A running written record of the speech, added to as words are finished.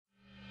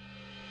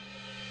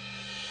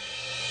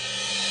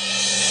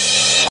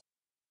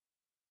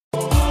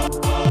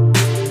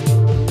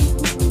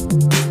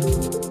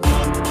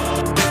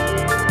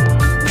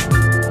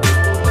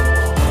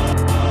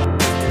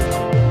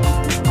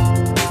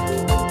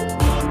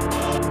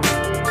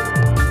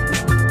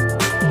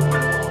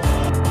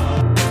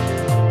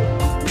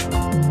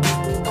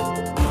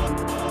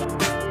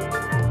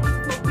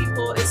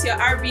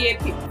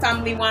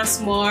family once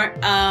more.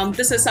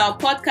 This is our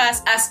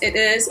podcast As It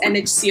Is, and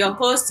it's your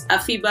host,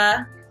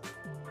 Afiba,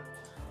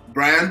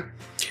 Brian,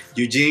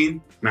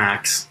 Eugene,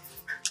 Max,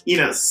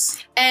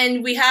 Enos.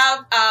 And we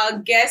have our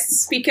guest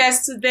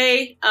speakers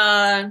today.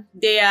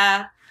 They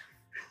are...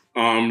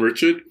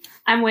 Richard.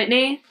 I'm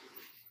Whitney.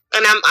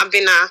 And I'm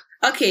Abina.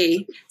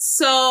 Okay,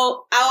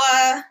 so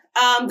our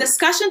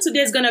discussion today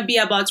is going to be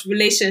about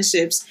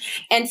relationships.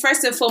 And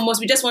first and foremost,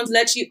 we just want to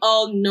let you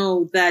all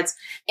know that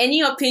any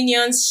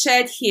opinions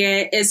shared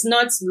here is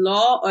not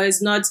law or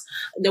is not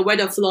the word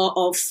of law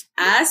of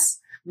us,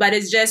 but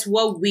it's just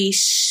what we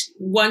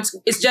want.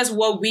 It's just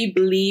what we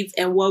believe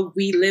and what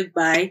we live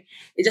by.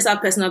 It's just our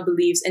personal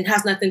beliefs and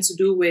has nothing to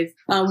do with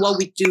what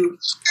we do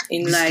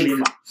in life.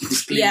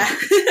 Disclaimer. Yeah.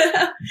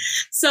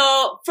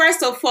 So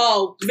first of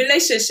all,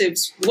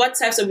 relationships. What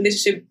types of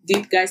relationship do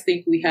you guys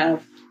think we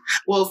have?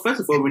 Well, first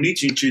of all, we need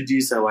to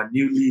introduce our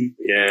newly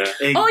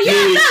engaged Oh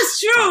yeah, that's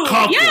true.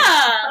 couple.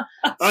 Yeah.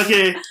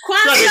 Okay.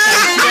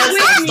 Kwanzaa and you guys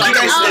Whitney, said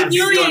our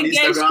newly on engaged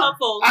Instagram.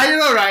 couple. Are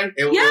you alright?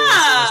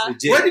 Yeah.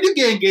 Where did you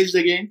get engaged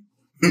again?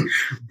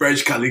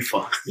 Burj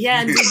Khalifa.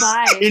 Yeah, in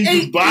Dubai. In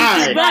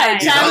Dubai. Right,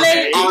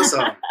 Charlie.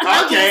 Awesome.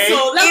 Okay. So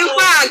let's In go.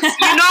 fact,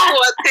 you know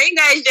what? Can you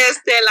guys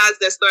just tell us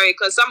the story?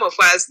 Because some of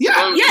us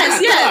don't.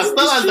 Yes.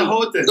 Tell us the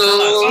whole thing.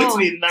 Oh.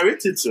 Whitney,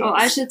 narrate it to Oh,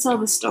 us. I should tell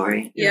the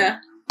story. Yeah.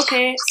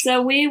 Okay,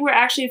 so we were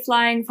actually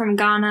flying from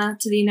Ghana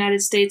to the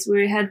United States.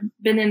 We had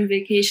been in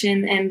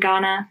vacation in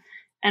Ghana,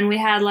 and we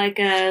had like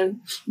a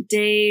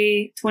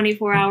day,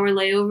 24-hour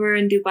layover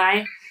in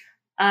Dubai.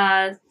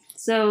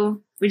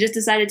 So we just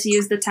decided to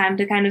use the time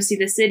to kind of see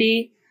the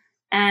city,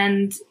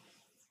 and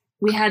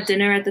we had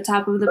dinner at the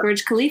top of the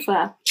Burj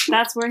Khalifa.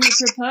 That's where he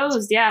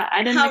proposed. Yeah,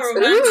 I didn't How expect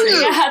romantic.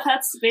 Yeah,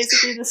 that's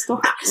basically the story.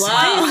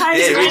 Wow.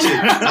 Hey,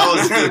 Richard, that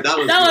was good. That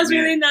was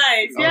really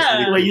nice.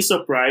 Yeah. Were you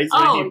surprised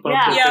when Oh, he yeah.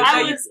 proposed? Yeah,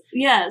 I but was,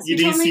 yes. You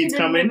He didn't told me see he it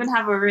didn't coming? even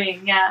have a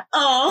ring, yeah.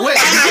 Oh. Wait,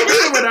 you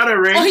did it without a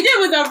ring? Oh, he did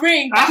with a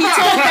ring. But he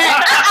told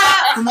her.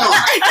 Come on.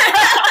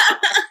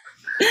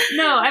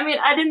 No, I mean,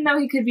 I didn't know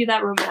he could be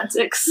that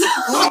romantic. So.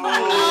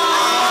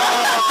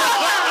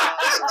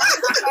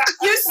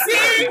 You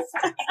see?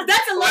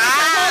 That's a lot of the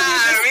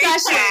whole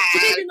discussion. He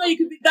Richard. didn't know you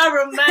could be that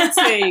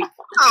romantic.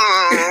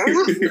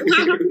 Oh.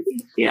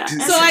 Yeah.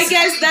 So I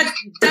guess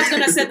that's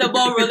gonna set the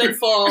ball rolling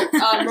for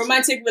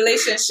romantic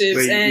relationships.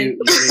 Wait, And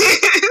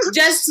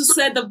just to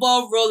set the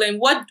ball rolling,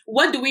 what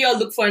do we all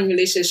look for in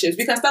relationships?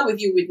 We can start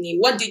with you, Whitney.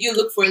 What did you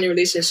look for in a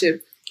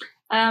relationship?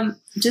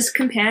 Just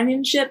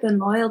companionship and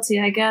loyalty,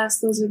 I guess.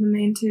 Those are the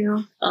main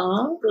two.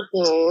 Oh.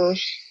 Mm.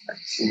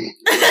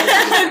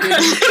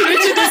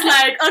 Richard is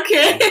like,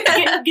 okay.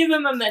 Give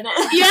him a minute.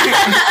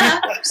 Yeah.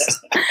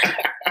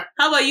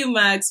 How about you,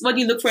 Max? What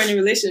do you look for in a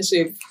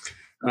relationship?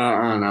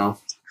 I don't know.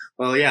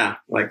 Well, yeah,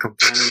 like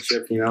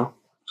companionship, you know.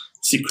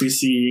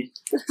 Secrecy.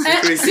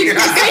 Secrecy. We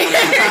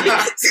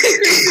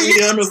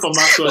don't know from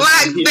Maxwell.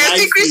 Like, He the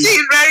likes secrecy it.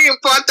 is very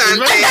important. It's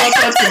very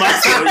important to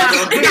Maxwell.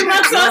 You know?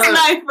 Maxwell's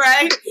life,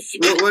 right?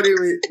 What do you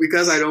mean?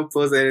 Because I don't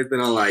post anything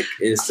on like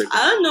Instagram.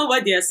 I don't know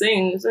what they're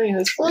saying.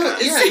 Well,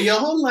 yeah, your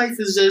whole life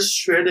is just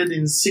shredded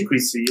in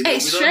secrecy. You know? Hey,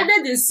 We don't-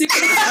 shredded in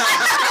secret.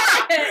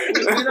 We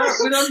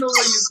don't know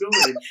what you're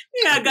doing.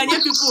 Yeah,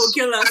 Ghanaian people will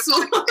kill us. So.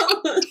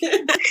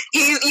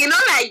 You know,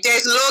 like,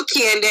 there's low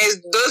key and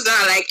there's those that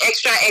are like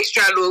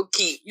extra low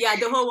key. Yeah,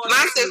 the whole world.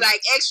 Max is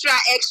like extra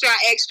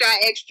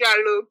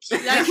low key.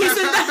 Like he's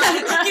in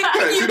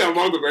that. See the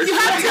amount of You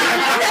have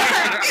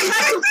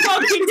to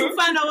talk him to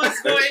find out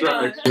what's going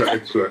on.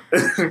 extra.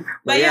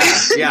 But yeah.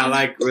 yeah,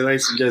 like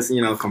relationship, just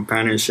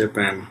companionship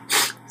and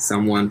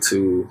someone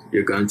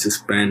you're going to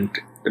spend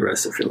the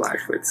rest of your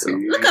life with. So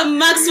Look at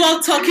Maxwell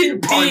talking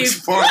deep.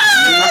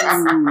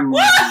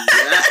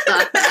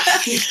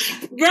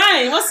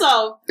 Brian, what's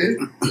up?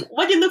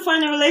 What do you look for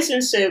in a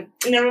relationship?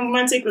 In a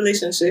romantic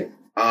relationship?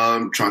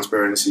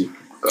 Transparency.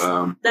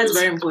 That's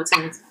very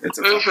important. It's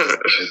a factor.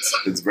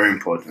 It's very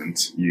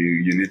important.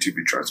 You need to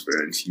be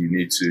transparent. You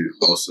need to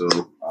also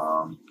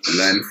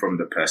learn from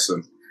the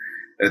person.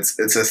 It's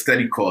a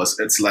steady course.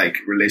 It's like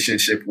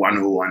relationship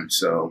 101.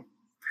 So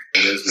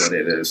it is what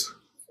it is.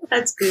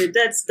 That's good.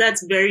 That's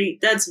very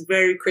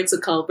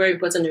critical, very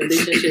important in a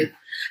relationship.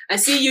 I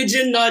see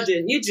Eugene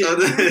nodding. Eugene,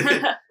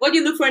 what do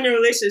you look for in a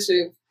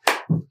relationship?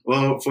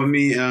 well, for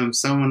me,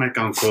 someone I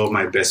can call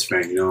my best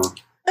friend. You know,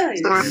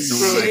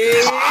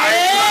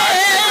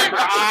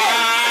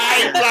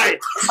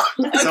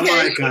 someone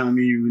I can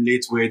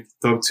relate with,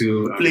 talk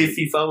to, Play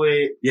FIFA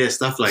with. yeah,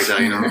 stuff like that.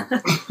 You know.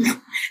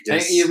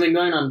 Just- You've been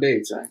going on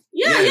dates, right?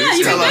 Yeah, Yeah,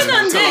 you've tell been us going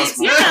on more, tell dates. us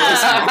more.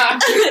 Yeah.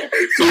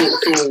 So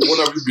what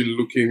have you been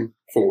looking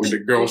for in the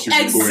girls you've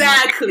been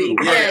Exactly.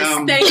 going Yes.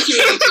 Yeah, Thank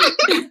you.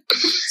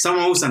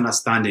 someone who's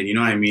understanding. You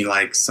know what I mean?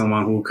 Like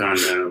someone who can,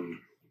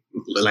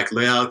 like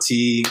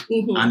loyalty,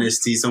 Mhm.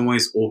 honesty. Someone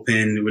is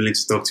open, willing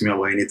to talk to me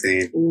about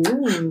anything.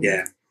 Ooh.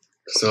 Yeah.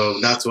 So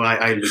that's why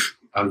I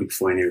look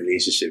for in a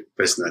relationship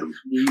personally.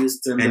 You use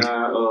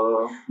Tinder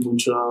or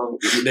Mutual.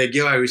 The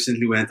girl I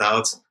recently went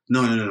out,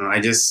 No. I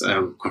just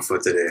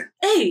confronted her.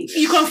 Hey,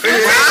 you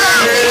confronted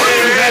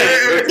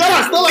Tell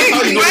us how you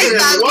Why know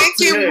that what make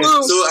you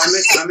move? So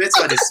I met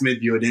her at the Smith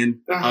building.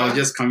 Uh-huh. I was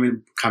just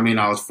coming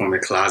out from a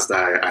class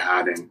that I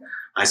had, and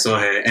I saw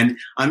her. And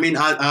I mean,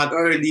 I'd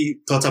already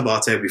thought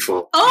about her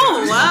before.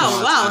 Oh, Yeah, wow,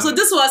 about, wow. So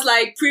this was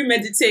like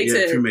premeditated.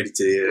 Yeah,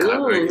 premeditated.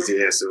 Ooh.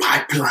 Yeah, so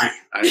pipeline?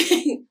 I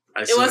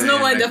It saw was her no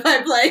and one in the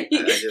pipeline.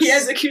 I just- He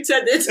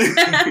executed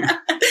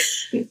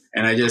it.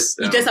 and I just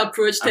You just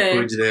approached her.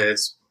 approached her,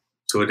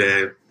 told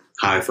her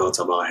how I felt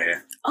about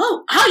her.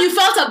 Oh, how you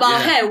felt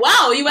about Yeah. her?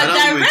 Wow, you were And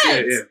I direct. went to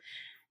her, yeah.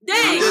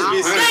 Dang,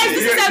 Wow. guys,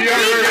 this is a big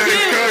deal.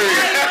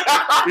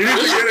 You need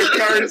to get the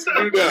courage to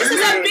do that. This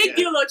is a big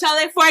deal, oh,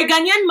 Charlie. For a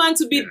Ghanaian man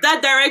to be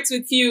that direct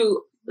with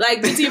you,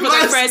 like meeting you for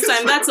the first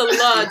time, that's a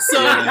lot. So,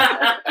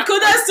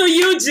 kudos to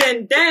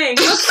Eugene. Dang.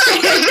 Were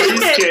you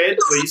Okay. scared?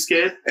 Were you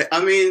scared?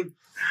 I mean,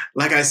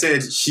 like I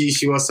said, she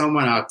was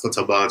someone I thought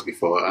about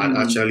before.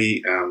 I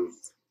actually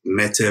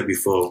met her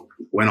before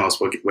when I was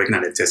working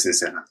at the testing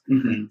center.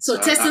 Mm-hmm. So,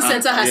 testing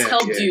center has yeah,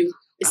 helped yeah. you.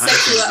 I had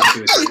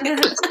Sexual.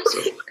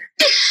 to-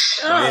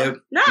 Oh,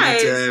 Met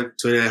nice. her,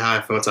 told her how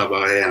I felt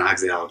about her, and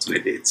asked her out on a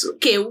date. So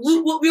Okay, we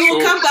will So,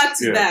 come back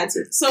to yeah. that.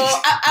 So,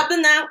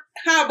 Abena,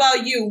 how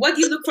about you? What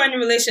do you look for in a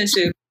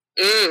relationship?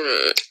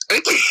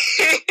 Okay.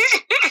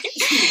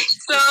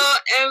 So,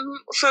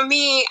 for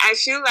me, I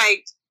feel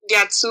like there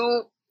are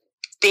two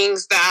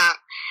things that.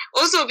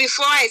 Also,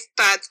 before I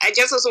start, I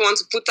just also want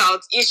to put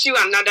out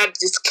another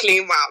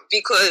disclaimer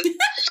because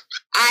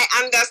I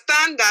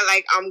understand that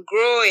like I'm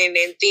growing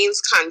and things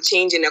can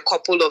change in a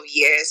couple of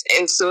years,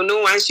 and so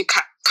no one should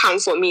come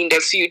for me in the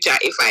future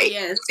if I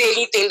Yes. say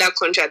anything that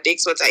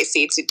contradicts what I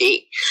say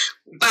today.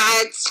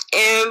 But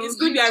It's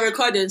good you are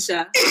recording,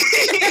 Sha.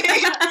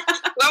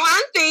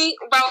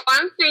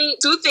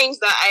 two things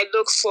that I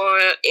look for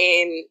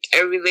in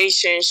a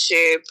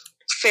relationship.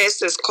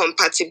 First is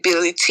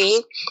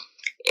compatibility.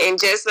 And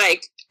just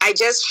like, I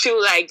just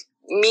feel like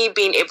me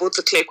being able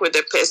to click with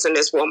the person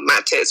is what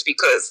matters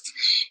because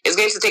it's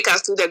going to take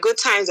us through the good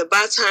times, the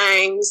bad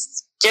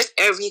times, just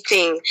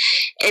everything.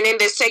 And then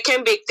the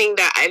second big thing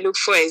that I look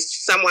for is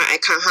someone I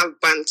can have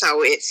banter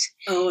with.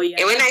 Oh, yeah.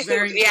 And when I that's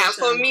very think,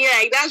 for important. me,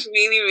 like that's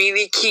really,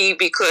 really key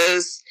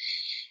because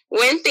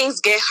when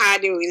things get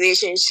hard in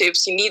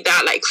relationships, you need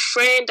that like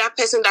friend, that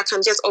person that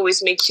can just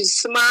always make you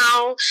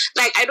smile.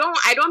 Like I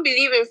don't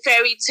believe in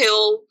fairy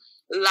tale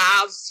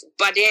love,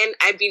 but then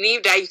I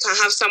believe that you can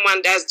have someone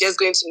that's just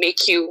going to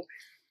make you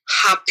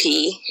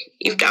happy,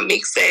 if that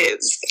makes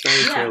sense.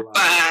 Yeah.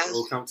 But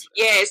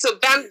yeah, so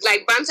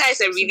banter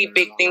is a really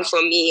big thing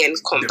for me and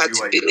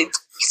compatibility.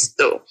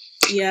 So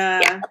Yeah.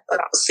 that's what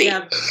I'll say.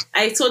 Yeah,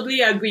 I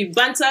totally agree.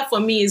 Banter for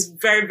me is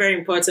very, very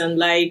important.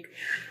 Like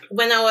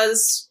when I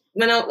was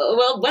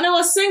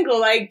single,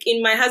 like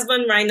in my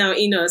husband right now,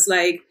 Enos,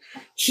 like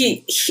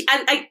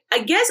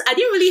I guess I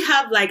didn't really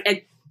have like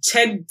a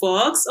check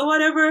box or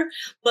whatever,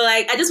 but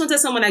like I just wanted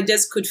someone I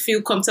just could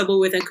feel comfortable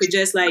with and could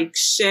just like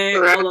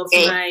share all of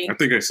my I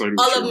think I saw you.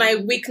 all of my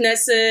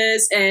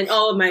weaknesses and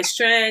all of my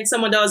strengths.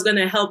 Someone that was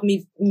gonna help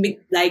me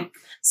like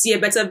see a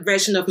better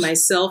version of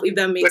myself, if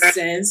that makes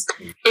sense.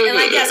 And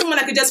like, yeah, someone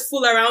I could just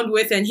fool around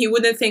with and he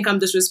wouldn't think I'm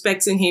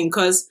disrespecting him.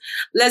 Because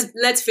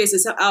let's face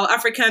it, our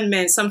African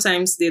men,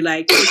 sometimes they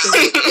like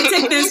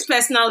take things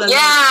personal. And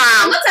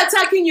I'm not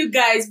attacking you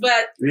guys,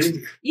 but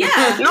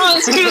yeah. No,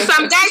 it's true.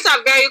 Some guys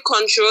are very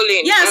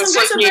controlling. Yeah, some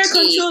guys are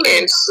very controlling.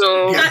 And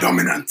so They are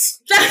dominant.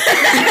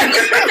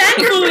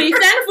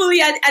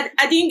 Thankfully,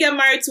 I didn't get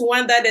married to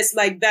one that is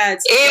like that.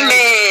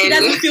 Amen. He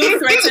doesn't feel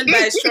threatened by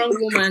a strong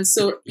woman.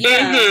 So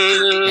yeah.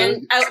 Mhm.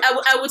 And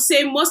I would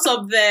say most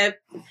of the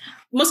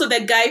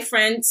guy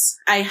friends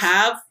I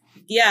have,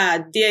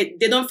 yeah, they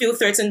don't feel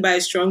threatened by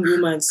a strong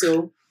woman.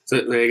 So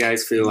you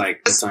guys feel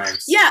like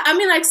sometimes? yeah, I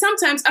mean, like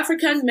sometimes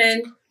African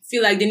men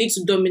feel like they need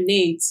to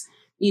dominate,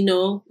 you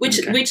know, which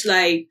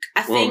like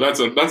I Well, think that's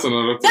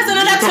another thing. that's We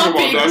another can talk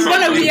topic. about that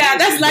sometime. Yeah,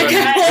 that's like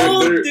a whole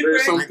There's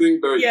different. something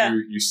that Yeah.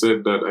 you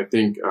said that I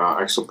think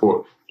I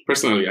support.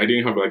 Personally, I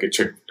didn't have like a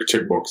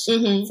checkbox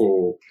Mhm.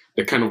 for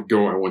the kind of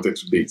girl I wanted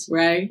to date.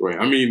 Right. Right.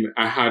 I mean,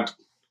 I had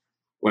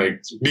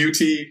like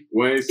beauty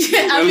wise.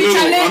 I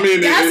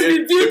mean, there has to be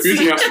the beauty.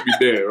 beauty has to be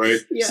there, right?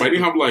 Yeah. So I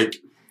didn't have like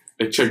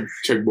a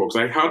checkbox.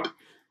 I had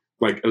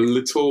like a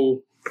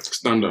little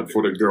standard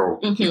for the girl.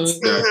 Mhm.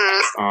 That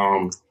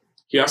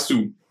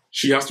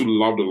she has to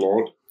love the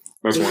Lord.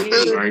 That's one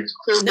thing, right?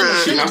 No,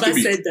 She none has of to us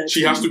be said that.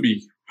 she has to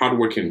be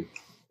hardworking.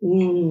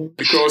 Mm,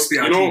 Because They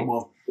are you know,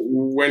 more.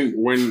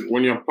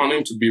 when you're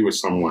planning to be with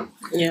someone,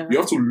 yeah. you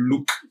have to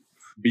look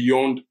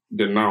beyond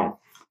the now.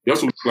 You have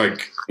to look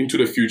like into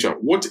the future.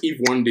 What if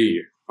one day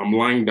I'm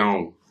lying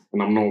down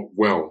and I'm not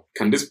well?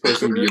 Can this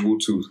person be able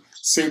to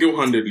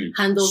single-handedly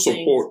Handle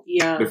support things.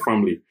 Yeah. the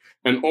family?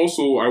 And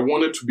also, I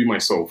wanted to be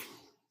myself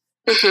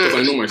because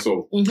I know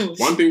myself. Mhm.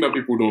 One thing that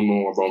people don't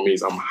know about me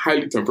is I'm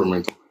highly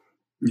temperamental.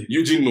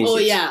 Eugene knows Oh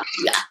it. yeah.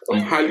 Yeah.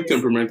 I'm highly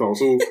temperamental.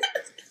 So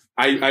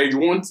I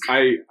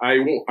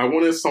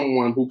wanted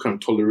someone who can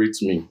tolerate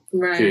me.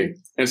 Right. Okay.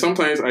 And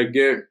sometimes I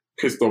get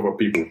pissed off at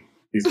people.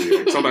 easily.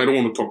 Like, sometimes I don't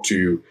want to talk to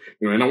you,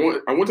 and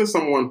I wanted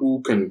someone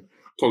who can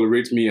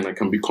tolerate me and I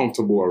can be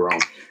comfortable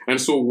around.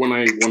 And so when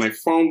I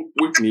found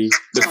Whitney,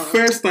 the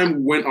first time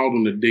we went out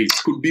on a date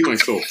could be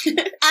myself.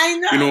 I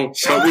know.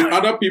 But with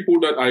other people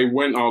that I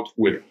went out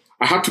with,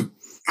 I had to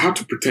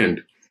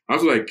pretend. I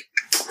was like,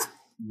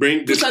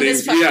 bring this thing.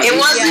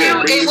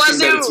 It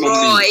wasn't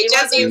raw. It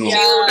just didn't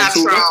feel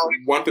natural. So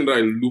that's one thing that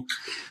I look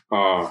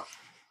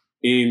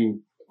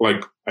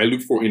I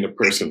look for in a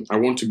person. I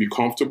want to be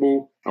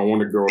comfortable. I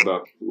want a girl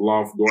that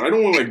loves God. I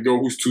don't want like a girl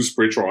who's too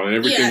spiritual and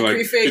everything.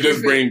 You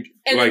just bring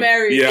and like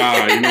married.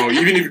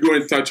 Even if you go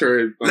and touch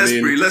her, let's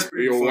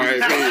pray your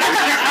wife.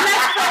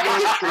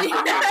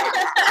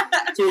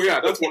 So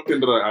that's one thing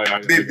that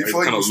I Babe,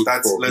 before you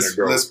start,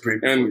 let's pray.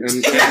 And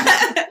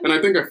I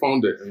think I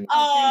found it.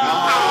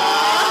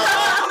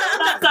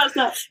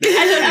 Stop.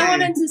 I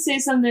wanted to say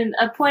something.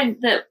 A point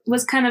that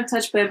was kind of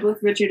touched by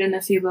both Richard and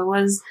Afiba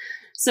was,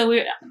 so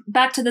we're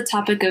back to the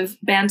topic of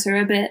banter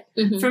a bit.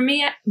 Mm-hmm. For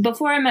me,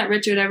 before I met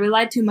Richard, I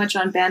relied too much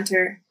on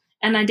banter.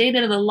 And I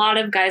dated a lot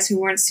of guys who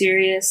weren't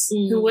serious,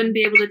 who wouldn't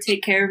be able to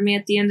take care of me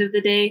at the end of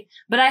the day.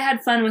 But I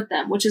had fun with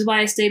them, which is why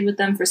I stayed with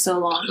them for so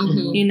long.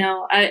 Mm-hmm.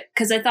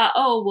 Because I thought,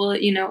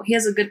 he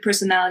has a good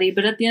personality.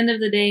 But at the end of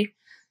the day,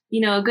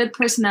 a good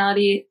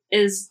personality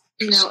is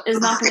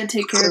not going to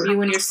take care of you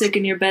when you're sick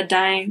in your bed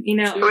dying,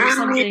 or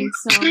something.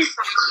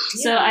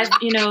 So I,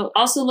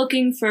 also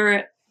looking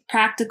for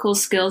practical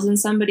skills in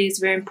somebody is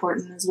very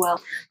important as well.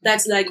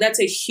 That's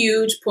a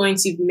huge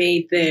point you've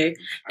made there.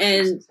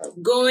 And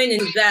going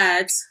in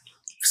that,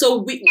 so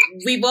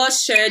we've all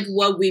shared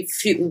what we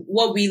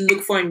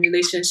look for in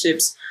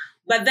relationships.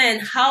 But then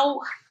how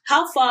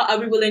far are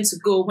we willing to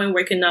go when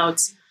working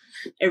out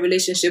a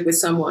relationship with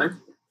someone?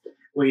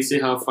 When you say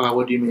how far,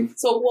 what do you mean?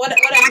 So what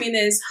I mean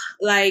is,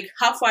 like,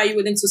 how far are you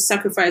willing to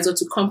sacrifice or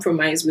to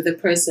compromise with a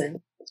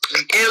person?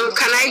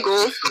 Can I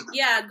go?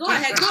 Yeah, go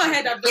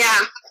ahead. Abdul.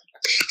 Yeah.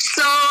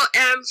 So,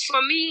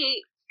 for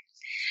me,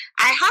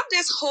 I have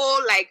this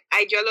whole,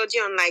 ideology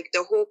on,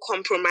 the whole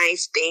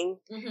compromise thing.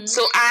 Mm-hmm.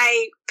 So,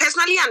 I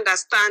personally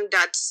understand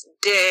that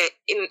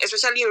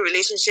especially in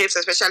relationships,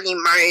 especially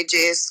in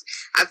marriages,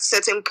 at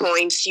certain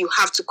points, you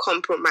have to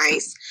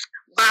compromise.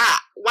 But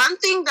one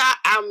thing that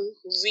I'm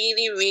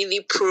really,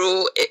 really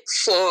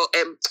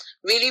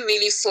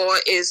for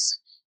is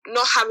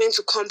not having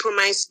to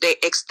compromise the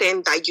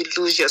extent that you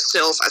lose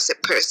yourself as a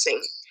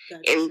person.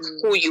 And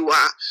who you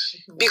are.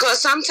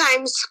 Because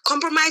sometimes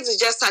compromise is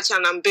just such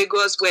an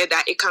ambiguous word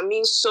that it can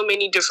mean so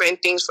many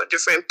different things for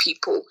different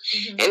people.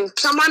 Mm-hmm. And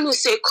someone who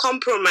say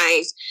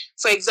compromise,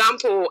 for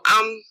example,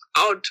 I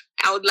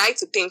would like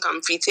to think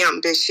I'm pretty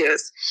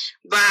ambitious.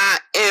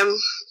 But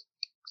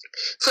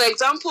for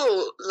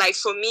example, like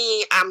for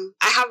me, I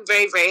have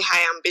very, very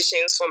high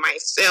ambitions for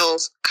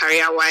myself,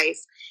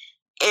 career-wise.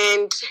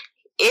 And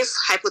if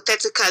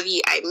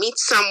hypothetically I meet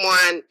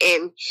someone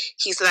and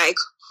he's like,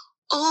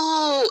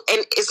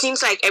 and it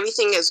seems like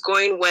everything is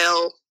going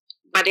well,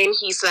 but then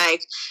he's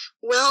like,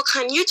 well,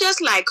 can you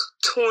just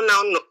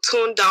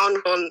tone down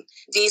on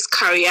these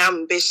career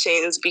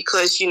ambitions?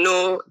 Because,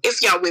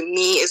 if you're with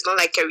me, it's not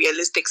like a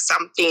realistic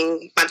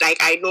something, but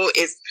I know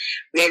it's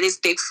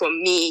realistic for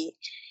me.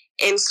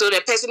 And so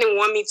the person didn't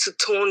want me to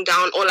tone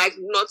down or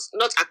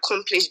not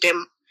accomplish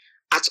them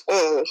at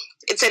all.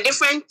 It's a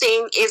different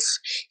thing if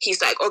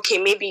he's like, okay,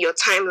 maybe your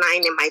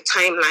timeline and my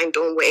timeline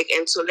don't work,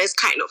 and so let's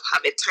kind of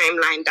have a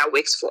timeline that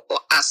works for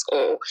us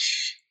all.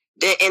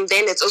 And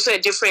then it's also a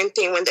different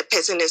thing when the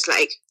person is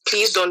like,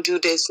 please don't do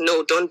this,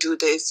 no, don't do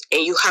this,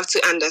 and you have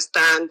to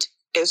understand,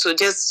 and so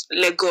just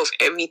let go of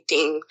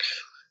everything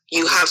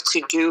you have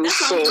to do. That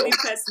sounds really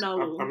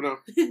personal.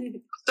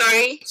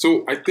 Sorry.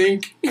 So I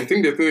think the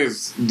thing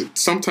is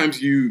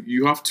sometimes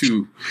you have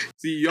to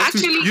see you have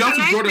to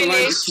draw the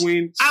line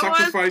between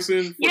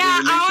sacrificing for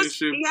the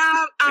relationship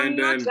and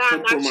then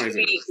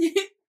compromising.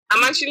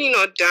 I'm actually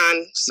not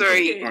done.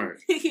 Sorry. Okay. All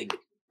right.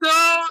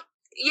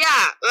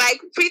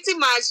 So pretty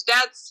much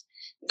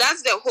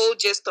that's the whole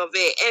gist of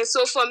it. And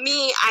so for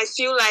me, I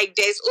feel like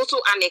there's also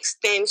an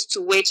extent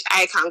to which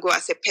I can go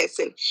as a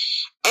person.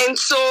 And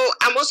so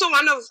I'm also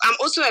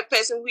a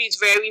person who is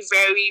very,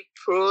 very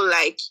pro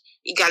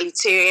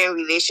egalitarian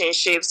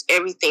relationships.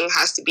 Everything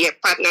has to be a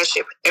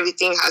partnership.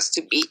 Everything has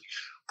to be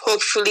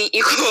hopefully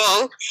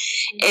equal.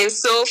 Mm-hmm. And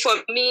so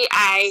for me,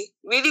 I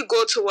really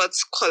go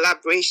towards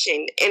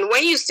collaboration. And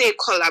when you say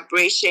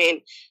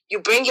collaboration, you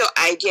bring your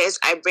ideas,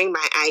 I bring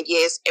my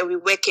ideas, and we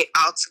work it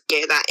out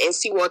together and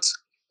see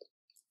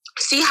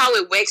how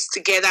it works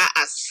together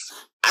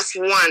as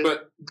one.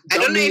 But I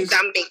don't know if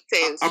that makes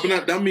sense.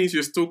 Abena, that means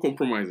you're still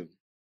compromising.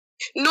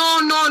 No.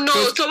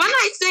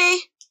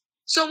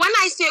 So when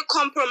I say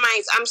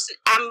compromise,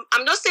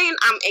 I'm not saying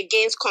I'm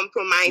against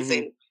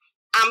compromising.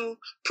 Mm-hmm. I'm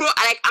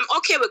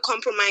okay with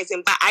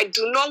compromising, but I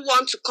do not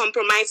want to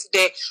compromise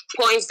the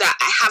points that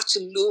I have to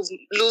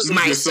lose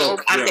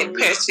myself as a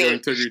person.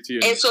 Integrity,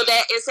 and so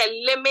there is a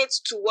limit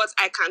to what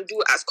I can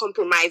do as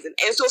compromising.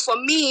 And so for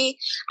me,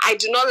 I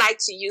do not like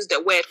to use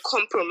the word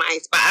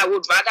compromise, but I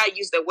would rather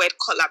use the word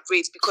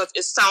collaborate, because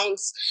it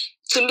sounds,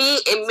 to me,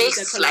 it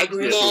makes like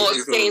more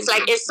sense.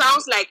 Like it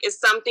sounds like it's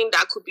something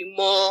that could be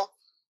more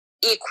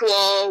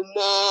equal,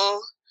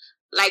 more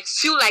like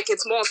feel like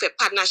it's more of a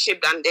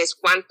partnership than there's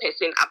one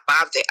person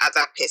above the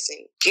other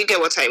person. Do you get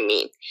what I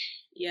mean?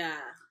 Yeah.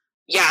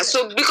 Yeah,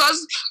 so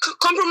because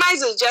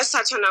compromise is just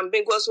such an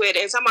ambiguous word,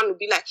 and someone will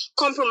be like,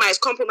 compromise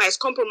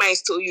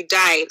till you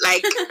die.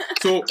 Like,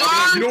 so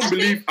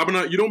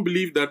Abena, you don't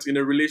believe that in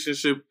a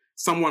relationship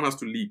someone has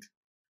to lead.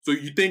 So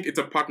you think it's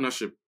a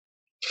partnership?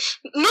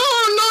 No.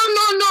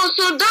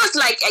 So that's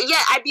like,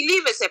 yeah, I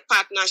believe it's a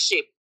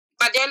partnership,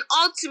 but then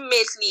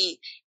ultimately,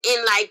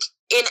 in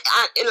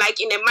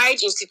a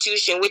marriage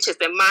institution, which is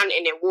a man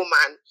and a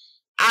woman,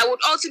 I would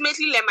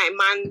ultimately let my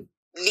man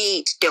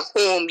lead the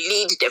home,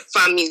 lead the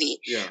family.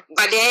 Yeah.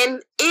 But then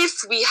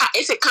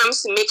if it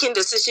comes to making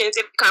decisions,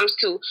 if it comes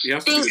to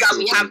things that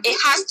we have, it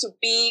has to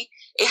be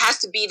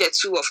the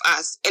two of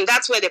us. And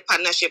that's where the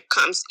partnership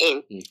comes in.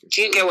 Okay.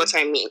 Do you get what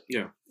I mean?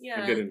 Yeah.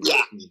 Yeah. I get it.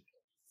 Yeah.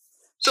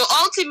 So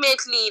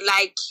ultimately,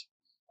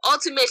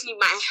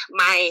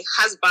 my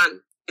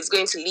husband is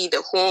going to lead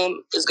the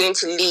home, is going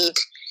to lead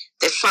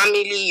the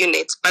family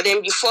unit. But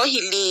then before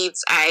he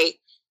leads, I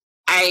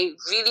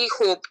really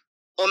hope,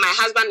 or my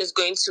husband is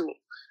going to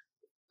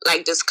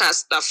like discuss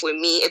stuff with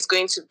me. It's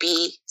going to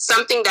be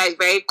something that is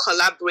very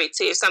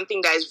collaborative,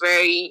 something that is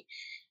very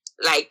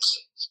like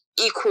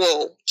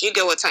equal. Do you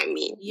get what I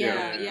mean?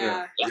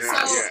 Yeah. So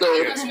that's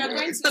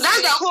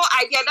the whole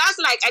idea. That's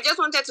like, I just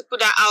wanted to put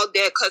that out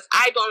there because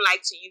I don't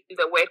like to use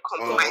the word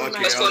compromise.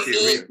 Because for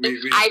me,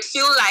 I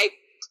feel like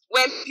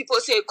when people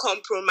say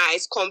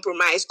compromise,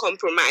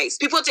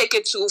 people take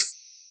it too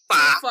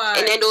far,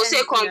 and then they'll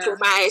say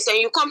compromise, and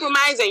you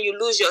compromise and you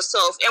lose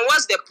yourself. And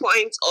what's the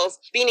point of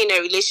being in a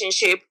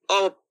relationship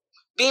or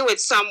being with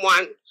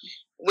someone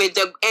with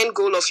the end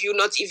goal of you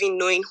not even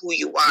knowing who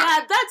you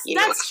are? Yeah,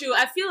 that's true.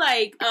 I feel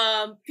like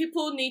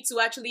people need to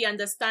actually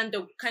understand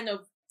the kind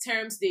of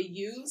terms they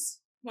use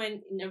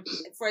when,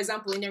 for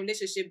example, in a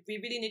relationship. We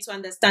really need to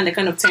understand the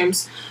kind of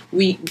terms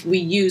we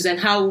use and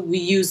how we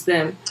use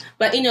them.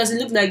 But it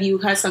looked like you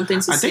had something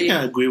to say. I think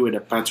I agree with the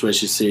part where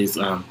she says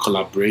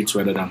collaborate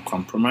rather than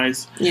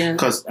compromise. Yeah.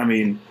 Because, I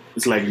mean,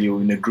 it's like you're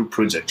in a group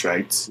project,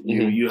 right?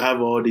 Mm-hmm. You have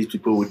all these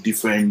people with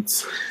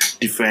different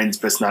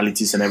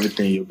personalities and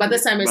everything. But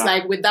this time it's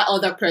like with that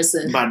other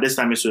person. But this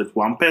time it's with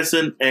one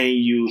person, and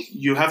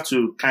you have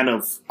to kind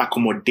of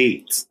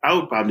accommodate. I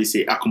would probably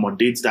say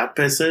accommodate that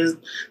person's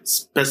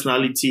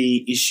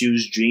personality,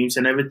 issues, dreams,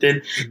 and everything.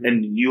 Mm-hmm.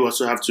 And you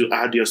also have to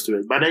add yours to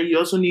it. But then you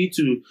also need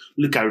to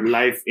look at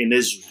life in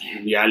its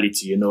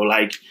reality,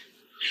 like.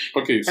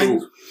 Okay,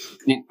 so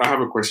I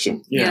have a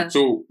question. Yeah.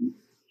 So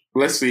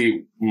let's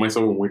say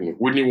myself and Whitney.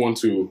 Whitney want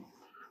to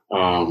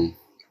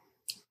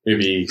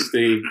maybe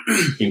stay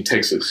in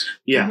Texas.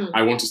 Yeah. Mm-hmm.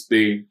 I want to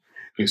stay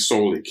in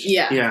Salt Lake.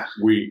 Yeah. Yeah.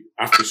 We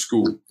after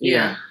school.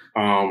 Yeah.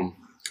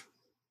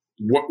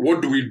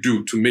 What do we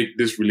do to make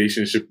this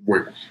relationship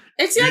work?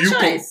 It's your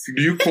choice.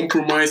 Do you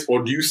compromise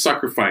or do you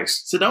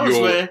sacrifice? So that was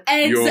where.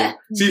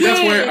 See,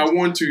 that's where I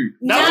want to.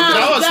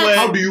 That was where.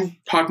 How do you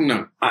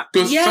partner?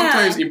 Because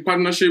sometimes in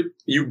partnership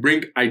you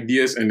bring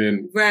ideas and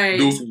then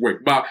those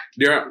work. But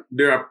there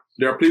are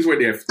places where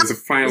there's a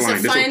fine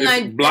line.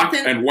 There's black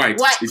and white.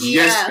 It's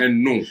yes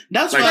and no.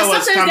 That's where I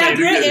was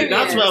coming.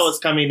 That's where I was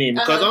coming in,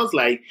 because I was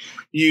like,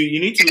 you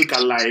need to look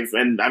at life,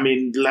 and I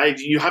mean,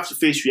 life, you have to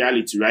face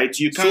reality, right?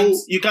 You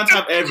can't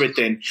have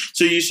everything,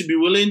 so you should be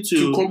willing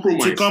to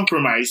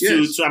compromise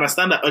yes. to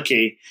understand that,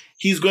 okay,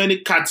 he's going to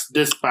cut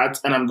this part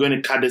and I'm going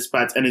to cut this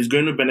part, and it's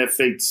going to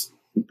benefit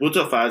both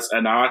of us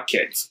and our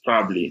kids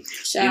probably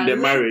in the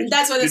marriage.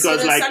 That's what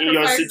because like in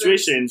your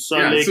situation,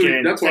 Salt Lake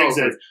and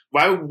Texas,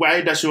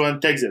 why does she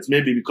want Texas?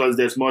 Maybe because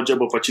there's more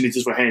job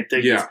opportunities for her in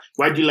Texas. Yeah.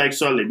 Why do you like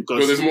Salt Lake?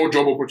 Because there's more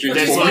job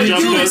opportunities for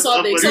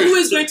Salt Lake. So who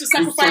is going to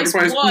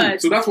sacrifice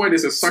what? So that's why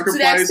there's a sacrifice.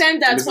 To the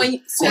extent that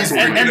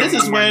and this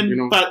is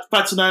when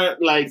partner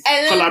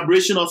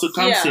collaboration also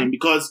comes in,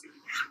 because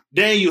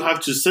then you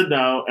have to sit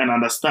down and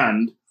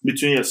understand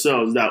between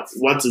yourselves that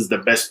what is the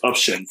best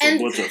option for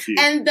both of you.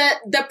 And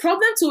the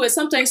problem too is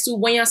sometimes too,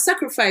 when you're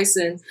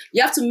sacrificing,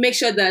 you have to make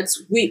sure that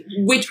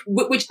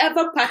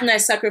whichever partner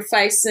is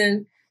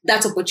sacrificing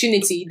that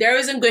opportunity, there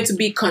isn't going to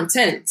be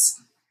content.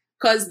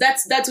 Because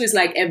that is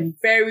like a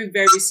very,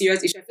 very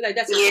serious issue. I feel like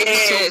that's can I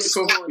say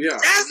something?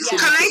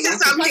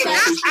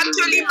 That's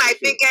actually my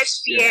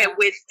biggest fear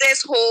with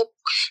this whole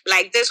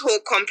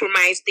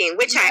compromise thing,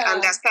 which I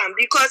understand,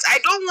 because I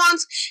don't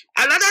want.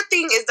 Another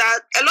thing is that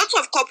a lot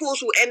of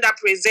couples will end up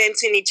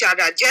resenting each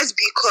other just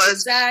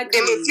because they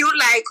may feel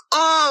like,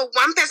 oh,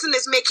 one person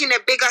is making a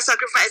bigger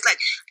sacrifice. Like,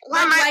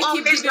 why am I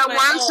always the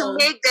one to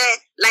make the,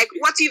 like,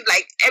 what if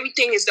like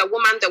everything is the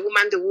woman,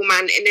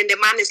 and then the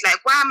man is like,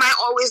 why am I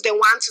always the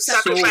one to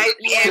sacrifice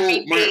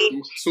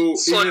everything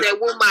for the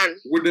woman?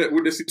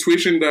 With the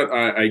situation that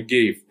I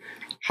gave,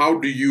 how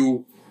do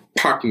you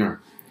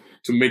partner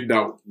to make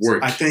that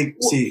work? I think,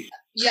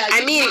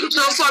 I mean,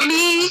 so for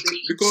me,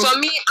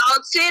 I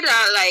would say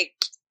that, like,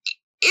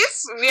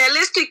 if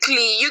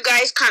realistically you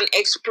guys can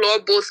explore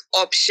both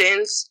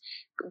options,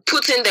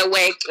 put in the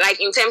work, like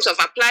in terms of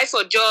apply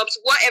for jobs,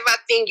 whatever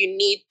thing you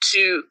need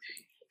to,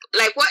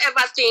 like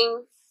whatever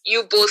thing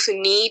you both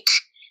need,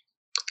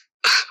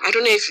 I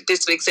don't know if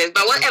this makes sense,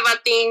 but whatever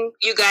thing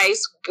you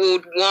guys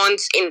would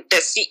want in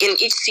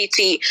each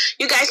city,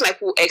 you guys like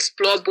will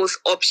explore both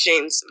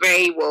options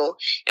very well,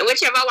 and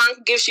whichever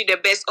one gives you the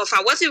best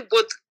offer. What if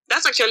both?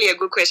 That's actually a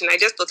good question. I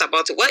just thought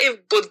about it. What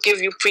if both give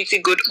you pretty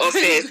good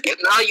offers, and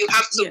now you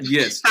have to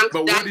come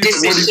to that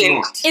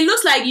decision? It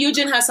looks like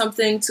Eugene has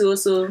something to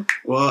also.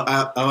 Well,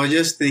 I was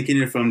just thinking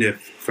it from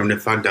the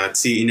fact that,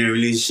 see, in a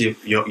relationship,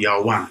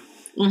 you're one.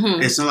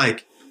 Mm-hmm. It's not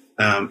like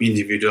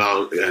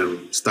individual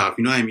stuff.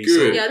 You know what I mean?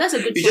 Good. So yeah, that's a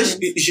good point.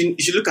 You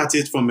should look at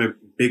it from a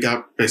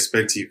bigger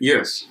perspective.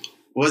 Yes.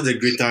 What's the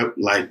greater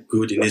like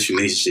good in this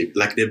relationship?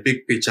 Like the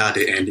big picture at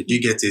the end. Did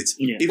you get it?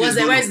 Yeah. Where's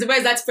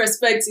that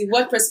perspective?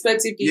 What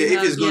perspective do you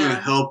have? If it's going to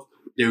help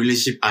the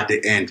relationship at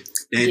the end,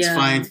 then it's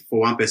fine for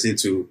one person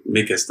to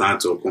make a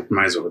stance or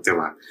compromise or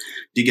whatever.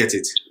 Do you get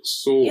it?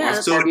 So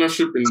as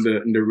partnership in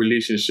the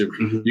relationship,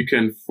 you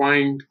can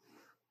find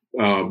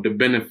the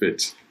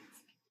benefit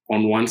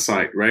on one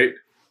side, right?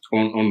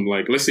 On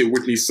like, let's say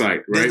Whitney's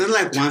side, right? There's not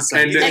like one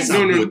side. And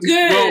then,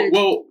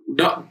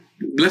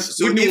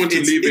 Whitney want to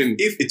live in.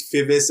 If it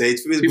favors her, it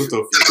favors both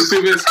of you. It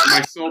favors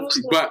myself,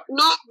 but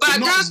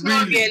that's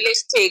not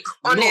realistic,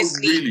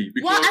 honestly. Not really,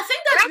 well, I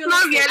think that's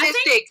not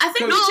realistic.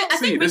 I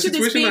think Richard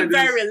is being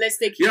very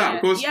realistic here. Yeah,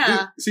 because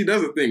that's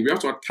the thing. We have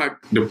to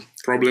attack the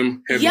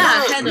problem head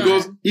on.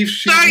 Because if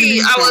she really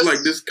sounds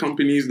like these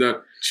companies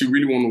that she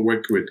really want to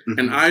work with,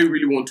 and I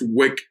really want to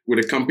work with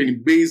a company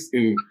based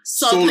in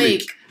Salt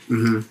Lake,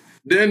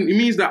 then it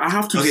means that I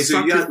have to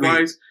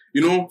sacrifice.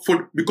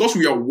 Because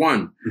we are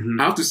one,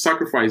 I have to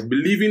sacrifice,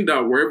 believing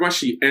that wherever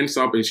she ends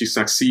up and she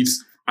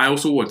succeeds, I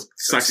also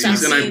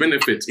succeed and I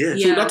benefit. Yeah.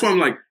 So that's why I'm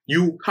like,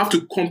 you have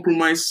to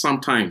compromise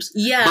sometimes.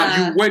 Yeah. But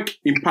you work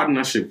in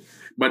partnership.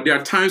 But there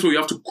are times where you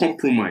have to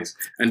compromise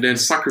and then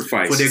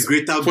sacrifice for the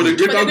greater good.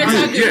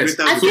 Yes.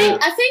 I think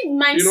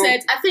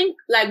mindset. I think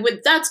like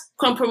with that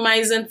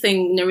compromising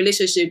thing in a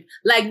relationship,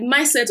 like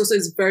mindset also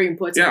is very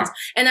important. Yeah.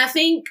 And I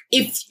think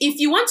if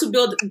you want to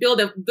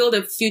build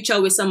a future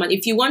with someone,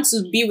 if you want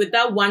to be with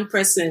that one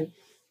person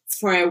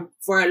for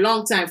a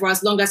long time, for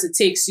as long as it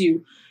takes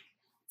you,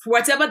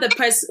 whatever the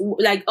person,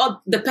 like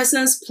all the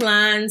person's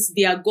plans,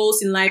 their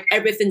goals in life,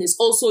 everything is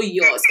also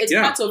yours. It's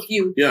part of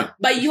you. Yeah.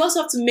 But you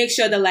also have to make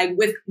sure that like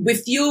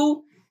with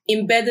you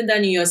embedding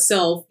that in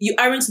yourself, you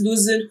aren't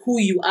losing who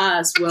you are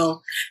as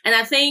well. And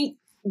I think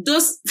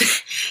it's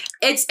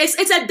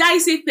a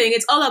dicey thing.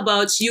 It's all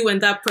about you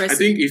and that person. I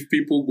think if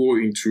people go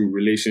into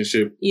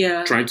relationship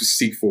trying to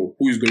seek for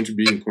who is going to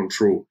be in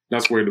control,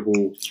 that's where the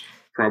whole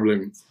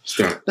problem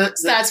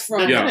starts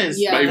from. Yeah.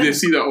 But if they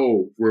see that,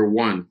 we're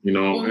one,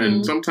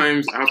 and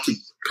sometimes I have to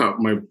cut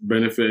my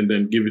benefit and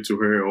then give it to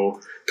her, or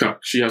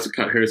she has to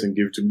cut hers and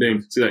give it to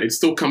them, so that it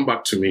still come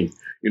back to me,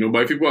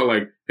 But if people are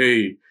like,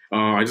 hey,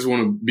 I just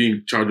want to be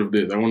in charge of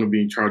this. I want to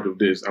be in charge of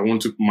this. I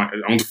want to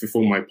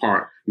fulfill my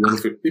part.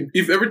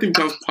 If everything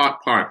comes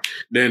part,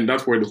 then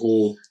that's where the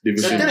whole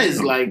division. The thing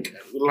is like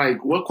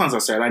what Kwanzaa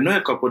said. I know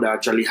a couple that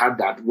actually had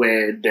that,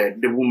 where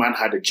the woman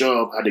had a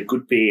job, had a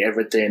good pay,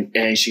 everything,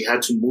 and she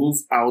had to move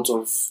out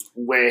of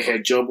where her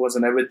job was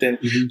and everything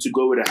to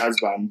go with her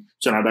husband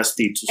to another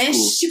state to school. And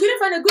she couldn't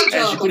find a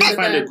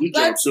good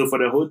job. So for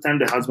the whole time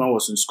the husband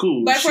was in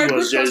school, she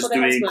was just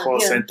doing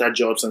call center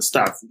jobs and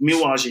stuff.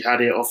 Meanwhile, she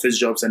had her office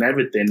jobs and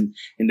everything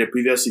in the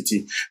previous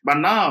city. But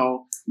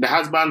now the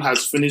husband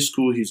has finished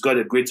school, he's got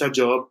a greater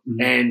job,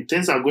 and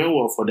things are going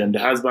well for them. The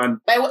husband...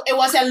 But it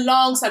was a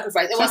long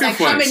sacrifice. It was like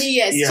how many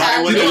years?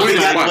 Yeah, it was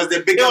the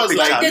bigger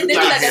picture.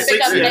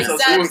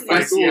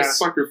 Exactly.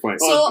 Sacrifice.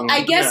 So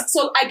I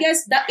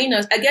guess that in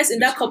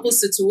that couple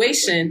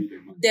situation,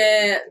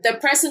 the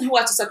person who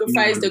had to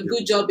sacrifice the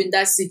good job in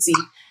that city,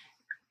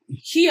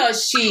 he or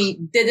she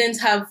didn't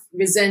have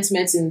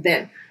resentment in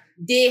them.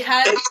 They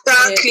had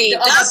the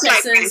other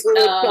person's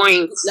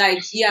point.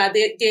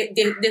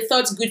 They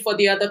thought good for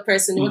the other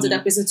person. They wanted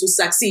that person to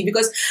succeed,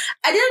 because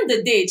at the end of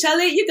the day,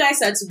 Charlie, you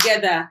guys are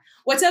together.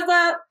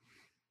 Whatever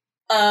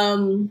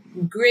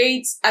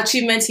great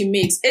achievement he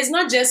makes, it's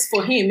not just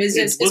for him.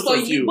 It's for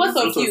you, both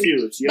of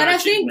you. But I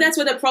think that's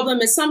what the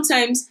problem is.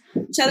 Sometimes,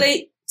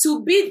 Charlie,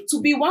 to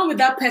be one with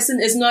that person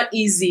is not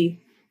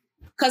easy,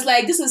 because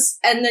like this is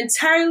an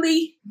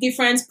entirely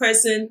different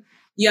person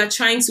you are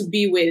trying to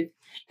be with.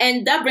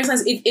 And that brings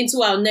us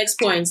into our next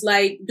point.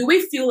 Like, do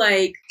we feel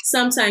like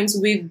sometimes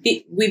with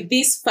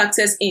these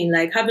factors in,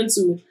 like having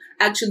to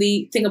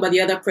actually think about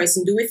the other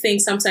person, do we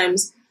think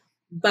sometimes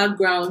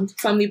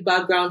family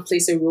background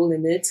plays a role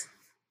in it?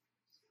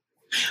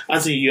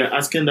 As in, you're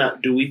asking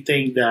that, do we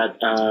think that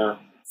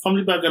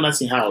family background,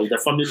 as in how? The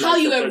family how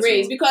you were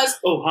raised, because...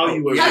 how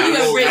you were raised. How you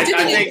were raised.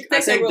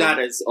 I think that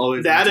is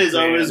always... That is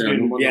always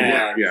good.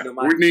 Yeah.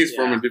 Whitney is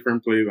from a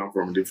different place. I'm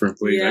from a different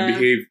place. I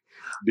behave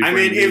differently. I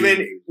mean,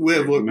 even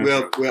we're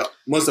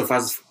most of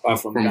us are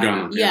from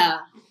Ghana. Yeah.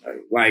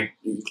 Like,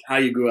 how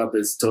you grew up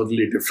is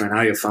totally different.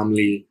 How your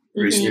family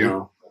raised,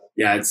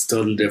 it's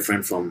totally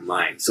different from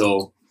mine.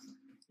 So...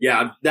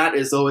 yeah, that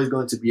is always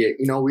going to be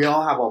we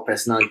all have our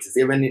personalities,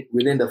 even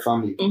within the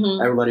family.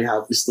 Everybody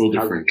is still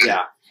different.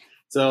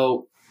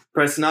 So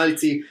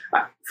personality,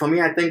 for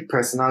me, I think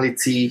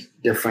personality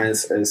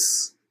difference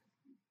is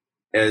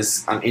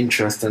an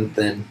interesting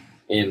thing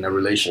in a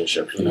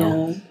relationship.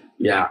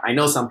 Yeah, I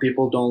know some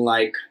people don't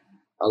like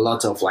a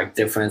lot of like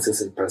differences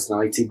in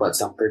personality, but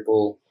some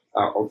people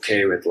are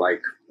okay with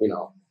like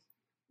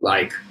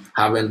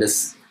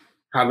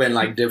having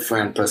like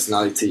different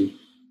personality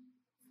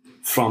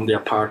from their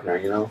partner,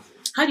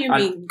 How do you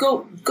mean?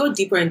 Go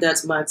deeper in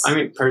that, Matt. I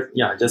mean,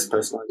 just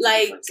personal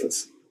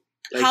differences.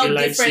 Like how you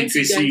like different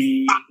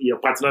secrecy, your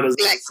partner does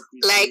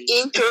like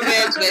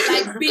introverts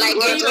versus like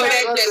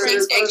introvert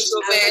versus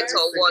extrovert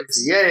or what?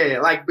 Yeah,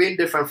 like being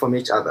different from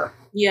each other.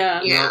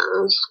 Yeah.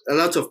 A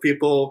lot of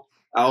people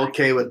are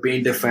okay with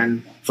being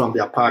different from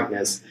their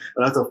partners.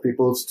 A lot of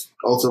people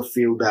also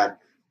feel that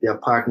their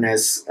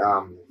partner's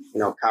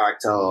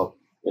character or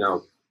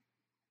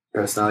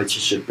personality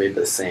should be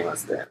the same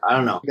as that. I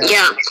don't know.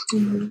 Yeah. I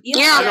don't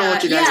know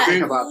what you guys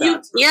think about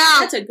that.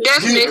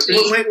 Definitely.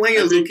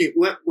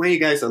 When you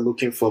guys are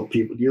looking for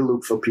people, do you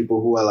look for people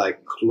who are like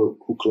who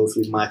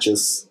closely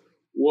matches?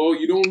 Well,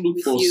 you don't look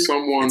for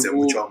someone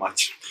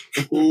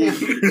who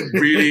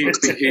really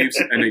behaves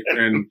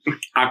and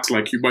acts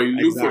like you, but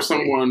you look for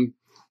someone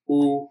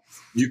who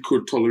you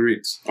could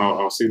tolerate.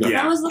 I'll say that.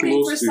 I was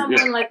looking for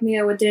someone like me.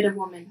 I would date a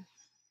woman.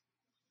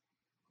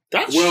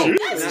 That's true.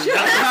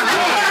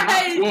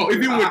 Well,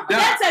 even with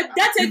that,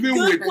 that's a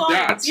good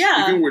point.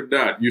 Even with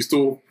that, you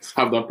still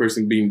have that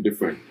person being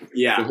different.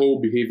 Yeah, the whole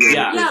behavior.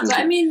 Yeah, but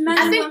I mean, men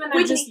and women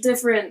are just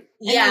different.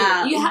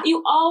 Yeah,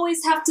 you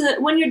always have to,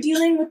 when you're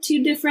dealing with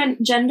two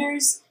different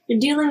genders, you're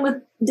dealing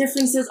with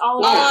differences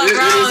all around.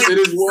 It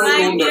is well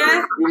known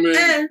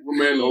that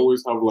women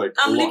always have like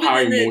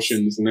high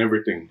emotions and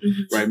everything,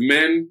 right?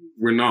 Men,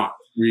 we're not.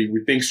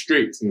 We think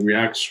straight and we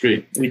act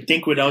straight. We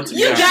think without...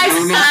 You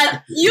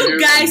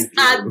guys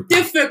are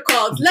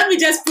difficult. Let me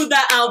just put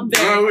that out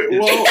there.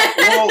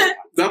 Well,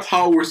 that's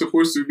how we're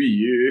supposed to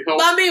be. But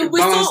I mean, we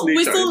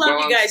still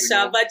love you guys,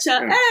 Sha. But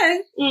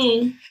I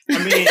mean,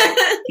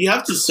 you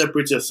have to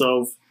separate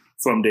yourself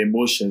from the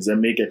emotions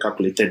and make a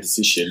calculated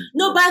decision.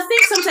 No, but I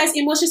think sometimes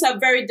emotions are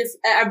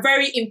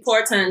very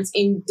important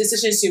in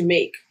decisions you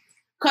make.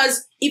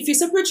 Because if you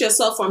separate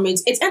yourself from it,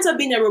 it ends up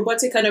being a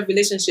robotic kind of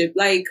relationship.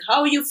 Like,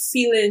 how are you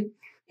feeling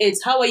it?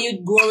 How are you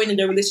growing in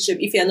the relationship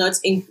if you're not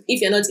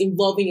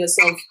involving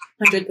yourself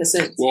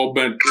 100%? Well,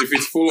 but if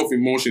it's full of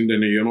emotion,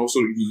 then you're also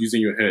using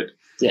your head.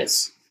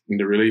 Yes. In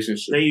the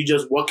relationship. Then you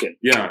just walk it.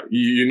 Yeah,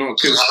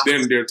 because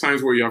then there are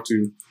times where you have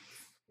to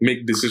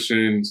make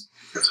decisions.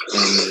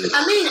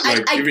 I mean,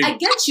 I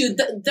get you.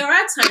 There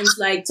are times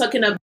like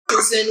talking about a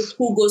person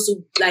who goes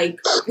to like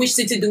which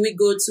city do we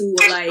go to,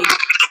 or like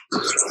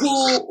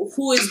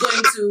who is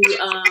going to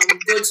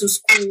go to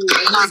school and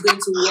who's going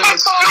to work.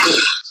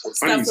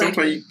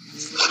 Sometimes you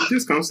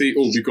just can't say,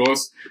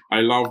 because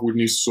I love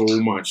Whitney so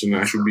much and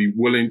I should be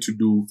willing to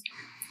do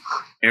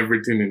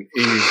everything and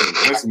anything.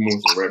 That's the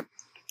most, right?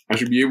 I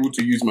should be able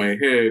to use my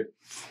head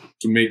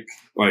to make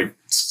like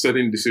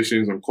certain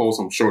decisions and call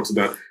some shots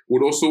that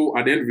would also,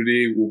 at the end of the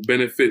day, will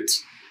benefit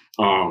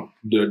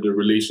the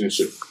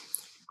relationship.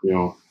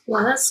 Well,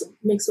 that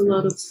makes a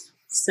lot of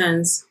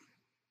sense.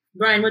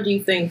 Brian, what do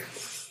you think?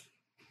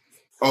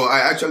 Oh,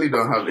 I actually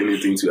don't have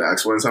anything to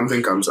ask. When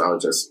something comes, I'll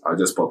just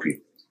pop in.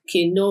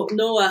 Okay, no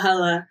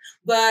wahala.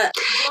 But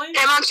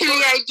actually,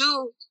 I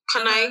do.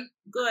 Can I?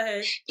 Go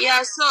ahead.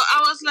 Yeah, so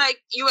I was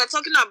like, you were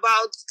talking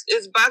about,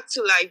 it's back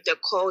to like the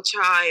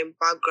culture and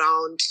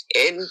background.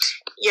 And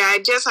yeah, I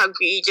just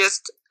agree,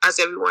 just as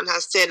everyone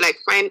has said, like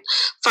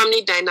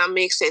family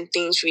dynamics and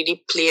things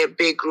really play a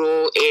big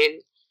role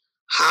in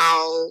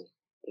how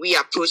we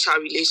approach our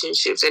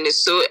relationships. And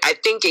so I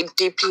think it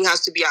deeply has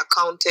to be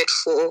accounted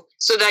for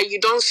so that you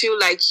don't feel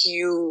like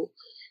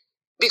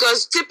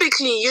because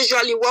typically,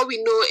 usually what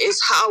we know is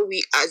how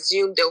we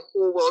assume the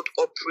whole world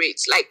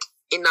operates, like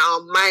in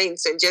our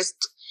minds, and just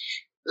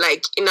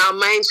like in our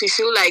minds, we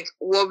feel like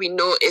what we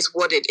know is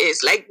what it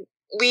is. Like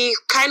we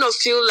kind of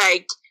feel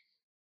like,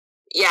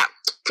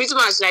 pretty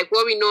much like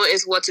what we know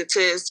is what it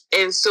is.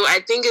 And so I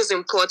think it's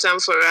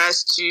important for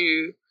us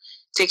to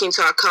take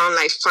into account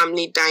like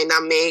family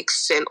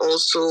dynamics and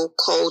also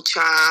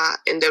culture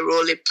and the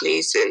role it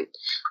plays in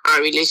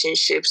our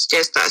relationships,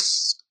 just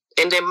as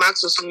And then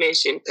Max also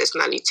mentioned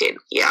personality. And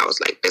yeah, I was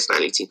like,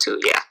 personality too.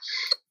 Yeah.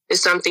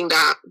 It's something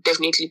that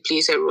definitely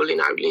plays a role in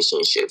our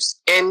relationships.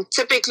 And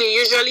typically,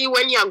 usually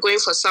when you are going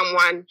for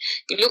someone,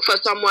 you look for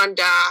someone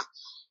that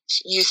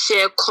you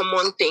share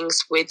common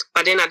things with,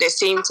 but then at the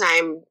same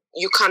time,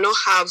 you cannot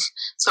have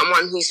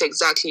someone who is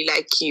exactly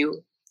like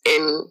you.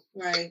 And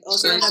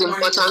also so it's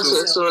important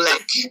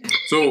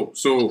to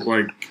so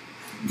like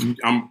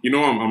I'm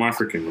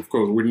African, of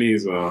course. Whitney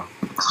is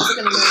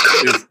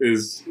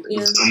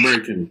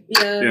American.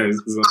 Yeah,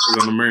 is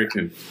an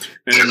American,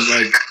 and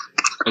like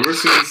ever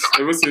since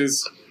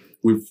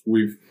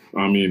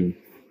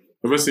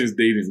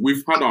dating,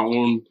 we've had our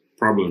own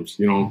problems.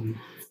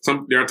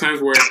 There are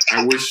times where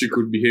I wish she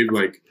could behave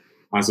like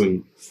as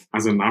an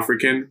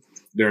African.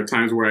 There are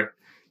times where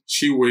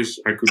she wished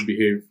I could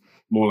behave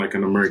more like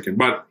an American.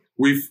 But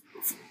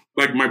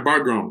like my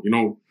background,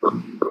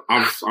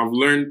 I've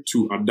learned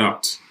to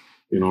adapt.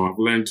 I've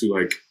learned to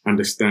like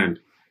understand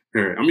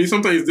her. I mean,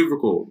 sometimes it's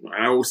difficult.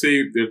 I will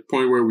say the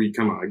point where we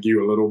kind of argue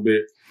a little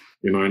bit,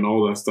 and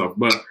all that stuff.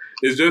 But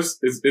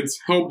it's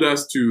helped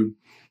us to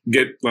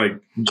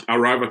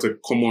arrive at a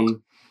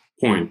common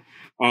point.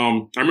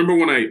 I remember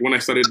when I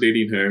started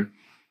dating her,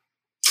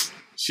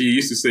 she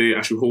used to say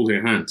I should hold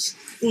her hands.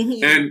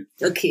 Mm-hmm. And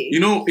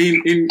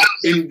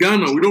in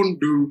Ghana we don't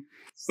do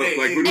stuff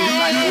like we don't.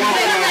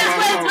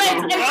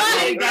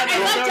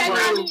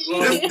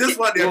 This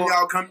one they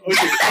are coming.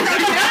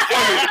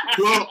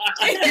 Well,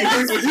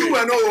 you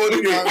were not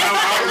holding her. I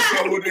was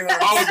holding her.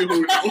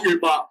 Okay,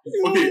 but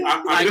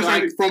I just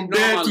like from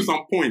there to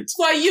some point.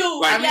 For you,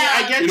 like,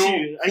 I get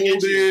you.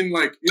 Holding,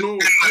 like those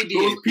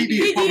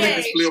PDA, public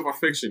display of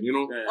affection.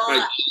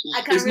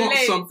 It's not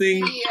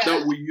something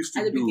that we used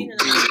to do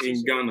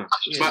in Ghana.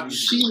 But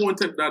she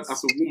wanted that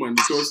as a woman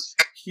because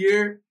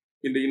here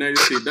in the United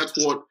States, that's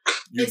what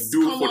you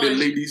do for the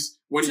ladies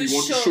when you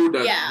want to show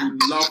that you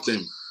love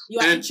them.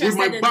 And with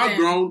my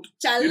background,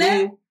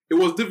 it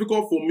was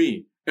difficult for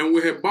me. And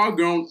with her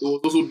background, it was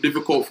also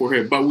difficult for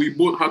her. But we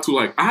both had to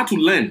I had to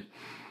learn.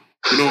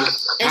 And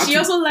she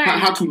also learned. I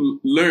had to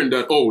learn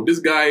that, this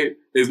guy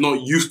is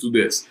not used to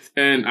this.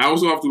 And I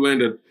also have to learn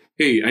that,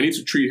 hey, I need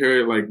to treat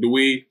her like the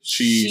way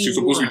she's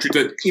supposed to be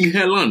treated in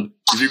her land.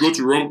 If you go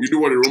to Rome, you do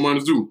what the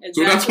Romans do.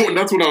 Exactly. So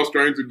that's what I was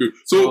trying to do.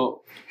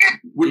 So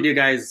did you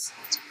guys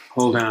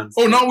hold hands?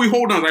 Oh, now we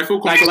hold hands. I feel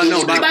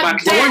comfortable. But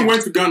when we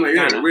went to Ghana,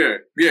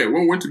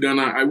 when we went to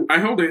Ghana, I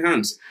held their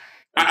hands.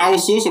 I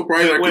was so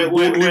surprised I could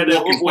boldly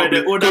walk in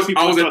public.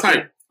 I was the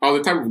type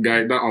of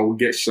guy that I would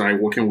get shy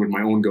walking with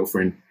my own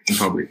girlfriend in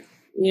public.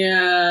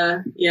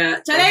 Yeah.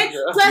 Plus,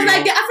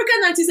 like the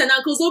African aunties and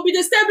uncles will be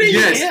disturbing you.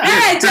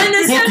 Yes.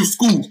 Go to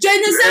school.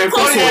 Join the same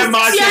course.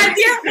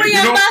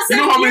 You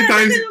know how many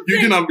times you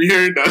can have been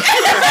hearing that?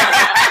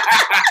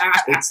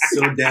 It's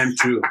so damn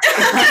true.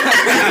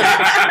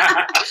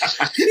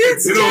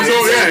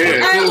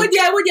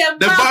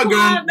 The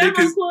background make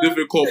it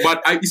difficult,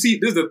 but you see,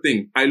 this is the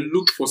thing. I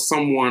look for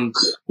someone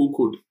who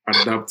could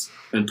adapt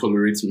and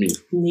tolerate me.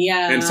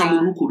 Yeah. And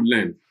someone who could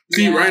learn.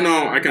 See, right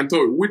now, I can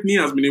tell Whitney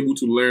has been able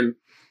to learn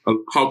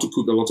how to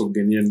cook a lot of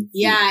Ghanaian food.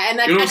 Yeah, and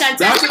I can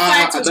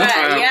testify to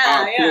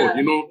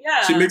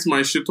that. She makes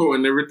my shito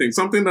and everything.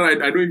 Something that I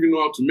don't even know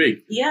how to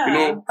make.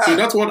 Yeah. So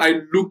that's what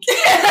I look.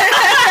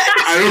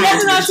 I don't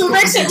know how to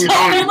make shito.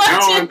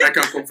 I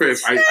can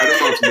confess. I don't know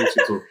how to make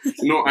shito.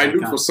 I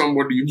look for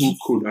somebody who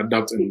could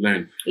adapt and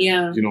learn.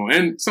 Yeah.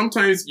 And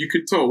sometimes you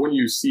could tell when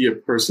you see a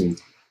person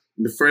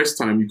the first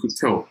time. You could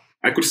tell.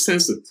 I could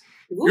sense it.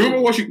 Ooh. You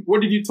remember what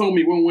did you tell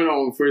me when we went out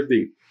on the first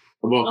date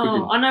about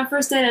cooking? On our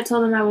first date, I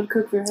told him I would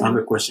cook for him. I have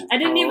a question. I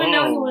didn't even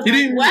know he was. He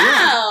didn't. Wow.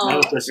 I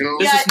have a question.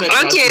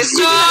 Okay, so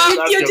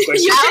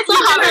you also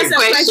have a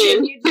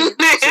question.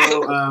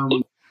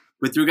 So,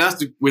 with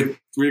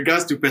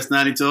regards to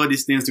personality, all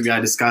these things we are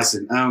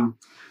discussing.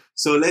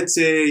 So let's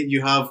say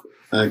you have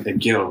a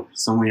girl,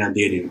 someone you're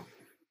dating,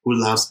 who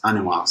loves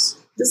animals.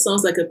 This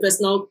sounds like a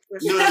personal.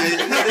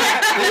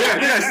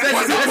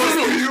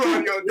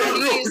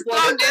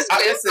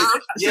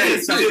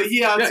 Yes, so he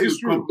has to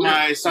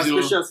compromise.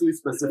 Suspiciously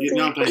specific.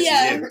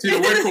 The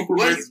word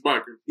compromise is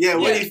back. Yeah,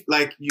 what if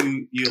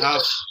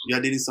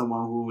you're dating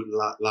someone who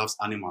loves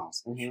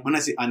animals? Mm-hmm. When I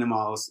say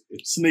animals,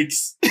 it's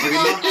snakes.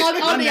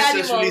 Not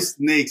necessarily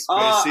snakes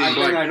per se.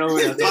 I know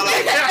what you're saying.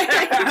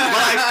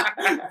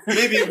 But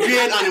maybe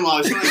weird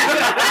animals.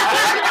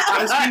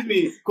 Excuse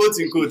me, quote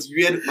unquote,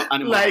 weird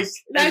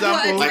animals.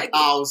 Like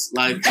owls,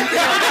 like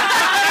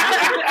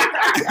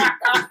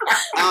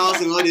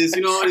owls and all these,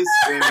 all these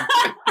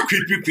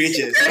creepy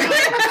creatures.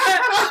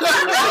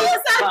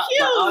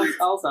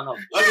 Owls are not.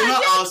 Okay,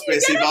 not owls per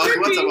se, but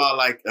what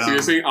about so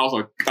you're saying owls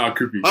are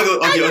creepy?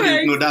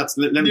 Okay. No, that's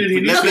let me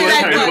put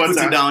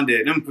it down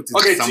there. Let me put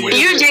it somewhere.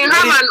 You didn't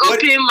have an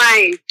open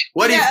mind.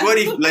 What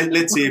if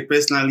let's say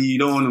personally you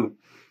don't want to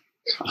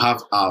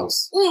have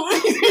owls?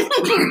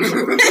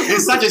 In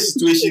such a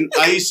situation,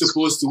 what are you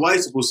supposed to do? Are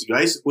you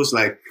supposed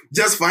to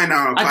just find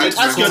out?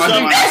 Ask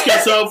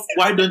yourself,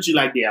 why don't you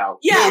like the owl?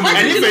 Yeah.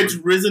 And if it's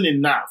risen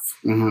enough,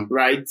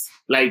 right?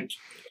 Like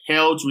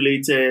health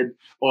related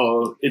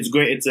or it's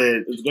going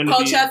to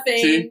culture be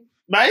thing.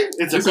 Right?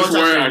 It's this a is culture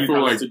where thing. I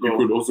feel like you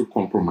could also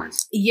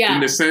compromise. Yeah.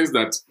 In the sense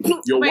that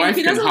your But wife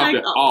he can have doesn't the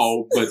like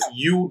owl, but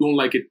you don't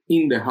like it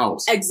in the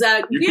house.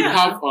 Exactly. You could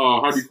have,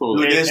 how do you call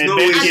No, it? there's no and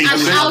way bacon. she An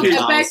would out- have the a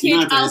house. bacon You know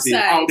what I'm trying to say?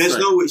 outside. There's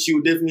no way she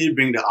would definitely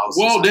bring the house.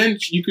 Well, inside. then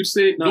you could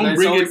say, No, don't there's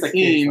bring always it a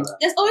case in. for that.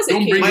 There's always a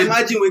Don't case. bring But it-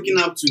 imagine waking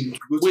up to go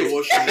to the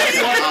washroom.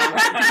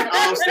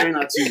 I'm staring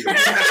at you.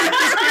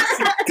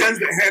 Turns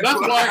the head. That's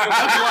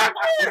why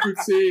you could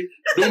say,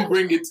 don't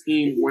bring it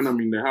in when I'm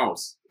in the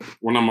house,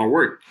 when I'm at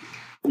work.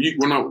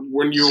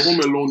 When you're home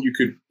alone, you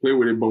could play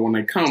with it, but when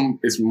I come,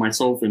 it's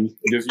myself and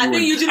just you. I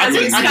think usually I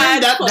think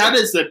that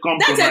is a That's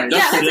compromise. a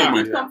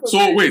compromise. good compromise.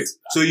 So wait,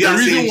 So you The are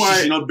reason saying why-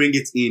 she should not bring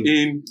it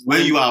in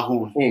when you are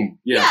home.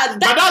 yeah.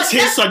 But that's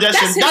his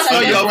suggestion. his That's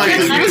not your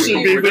suggestion. right. You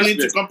should be That's willing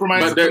to it.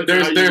 compromise. But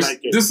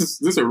this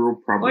is a real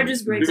problem. Or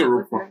just break this is a up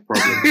real with her.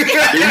 problem. The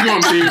reason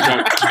I'm saying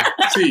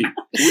that, see,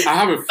 I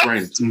have a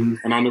friend, Mhm.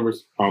 and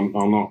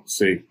I'll not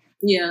say,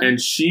 Yeah. and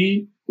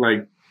she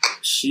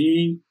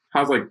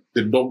has like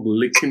the dog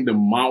licking the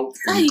mouth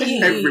and Aye.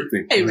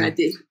 everything. Hey,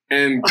 Radhi.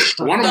 And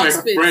one of my Dog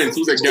spit. friends,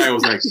 who's a guy,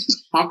 was like,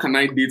 "How can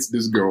I date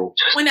this girl?"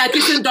 When they're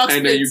kissing dog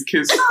And then you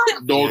spit. kiss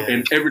dog Yeah.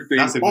 and everything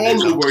That's a good all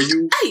example. over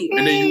you, Aye.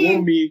 and then you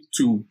want me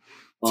to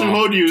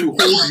hold you.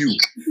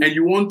 and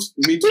you want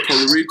me to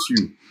tolerate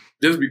you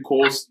just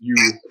because you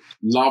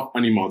love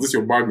animals. This is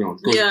your background.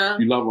 Because Yeah.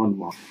 you love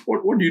animals.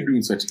 What do you do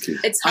in such a case?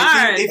 It's I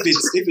hard. think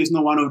if it's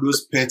not one of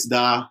those pets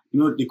that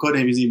they call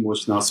them using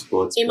emotional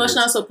support.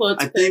 Emotional pets. support.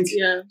 I think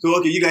yeah. so.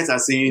 Okay, you guys are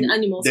saying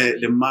Animals.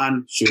 the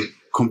man should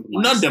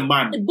compromise. Not the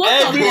man.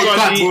 Both of them.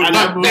 Everybody. But and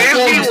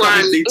before you started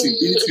Everyone. dating,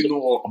 didn't you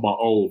know about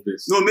all of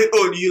this? No,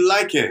 you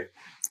like it.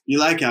 You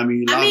like it. I mean,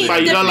 you love it. But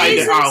you the don't like the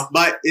reasons- house.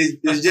 But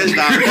it's just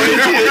that.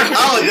 I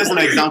was just an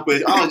example.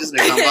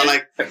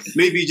 Like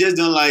maybe you just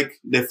don't like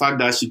the fact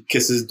that she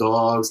kisses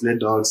dogs, let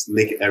dogs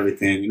lick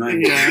everything. You know what I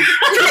mean? Yeah.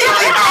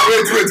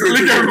 Wait.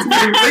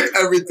 Lick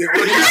everything. What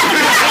do you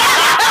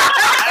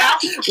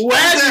mean?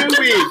 Where do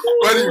we?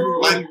 What do you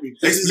mean? Like,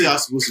 let's just say I'm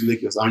supposed to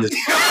lick yours. I'm just.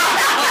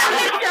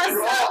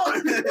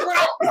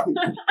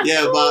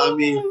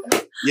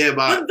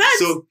 But that's-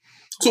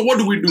 So what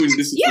do we do in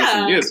this situation?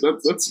 Yeah. Yes,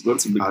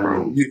 that's a big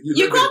problem.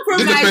 You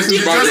compromise. This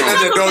is the person's You background.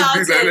 talk Let the dog about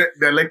do it. that.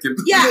 They're licking.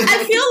 Yeah,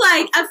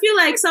 I feel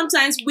like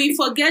sometimes we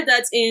forget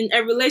that in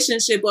a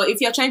relationship, or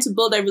if you're trying to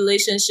build a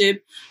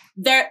relationship,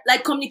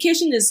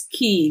 communication is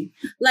key.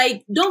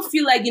 Like, don't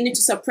feel like you need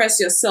to suppress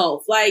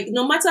yourself. Like,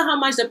 no matter how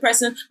much the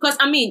person, because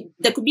I mean,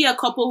 there could be a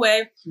couple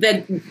where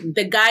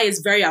the guy is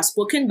very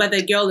outspoken, but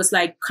the girl is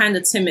like kind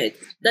of timid.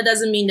 That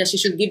doesn't mean that she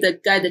should give the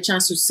guy the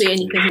chance to say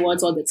anything he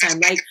wants all the time.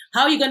 Like,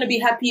 how are you going to be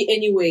happy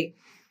anyway?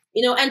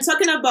 And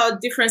talking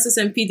about differences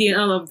in PD and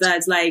all of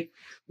that, like,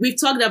 we've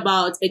talked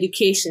about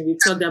education,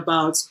 we've talked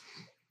about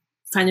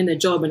finding a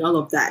job and all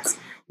of that.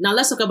 Now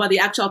let's talk about the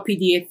actual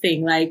PDA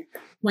thing. Like,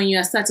 when you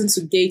are starting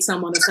to date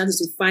someone or starting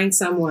to find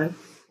someone,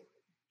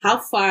 how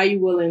far are you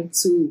willing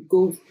to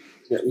go?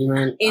 You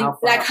mean In how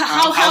far? like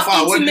how How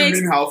far? What do you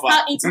intimate? mean how far?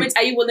 How intimate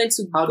are you willing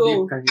to How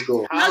go? deep can you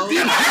go? How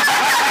deep?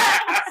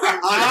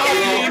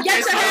 Get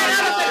your head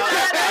out of the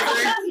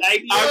gutter.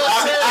 Like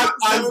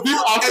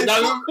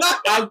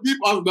As deep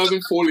as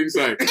doesn't fall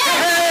inside.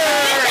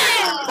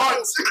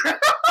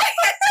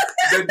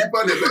 The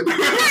deeper the better.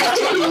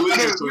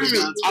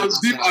 As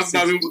deep as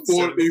doesn't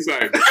fall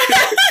inside.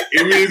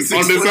 It means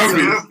on the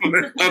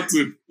surface. That's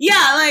it.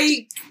 Yeah,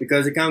 like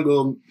Because you can't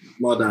go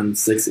more than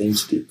 6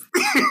 inch deep.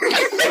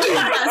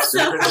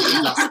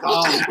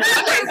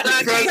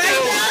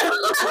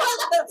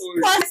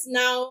 Plus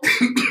now,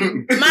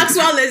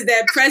 Maxwell is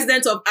the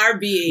president of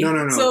RBA.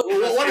 No. So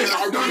What is No.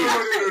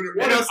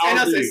 What is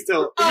RBA?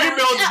 Still.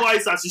 Rebuild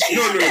Boys Association.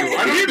 No.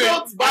 I don't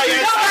Rebuild think.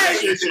 Buyers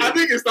Association. I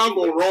think it stands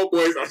for Raw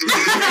Boys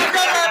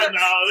Association.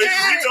 No,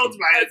 it's Rebuild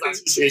Buyers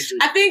Association.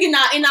 I think in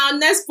our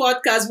next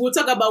podcast we'll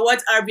talk about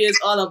what RBA is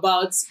all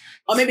about,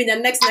 or maybe the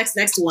next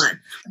one.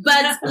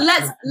 But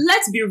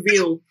let's be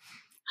real.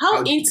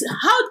 How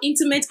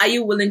intimate are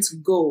you willing to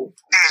go?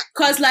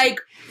 Because like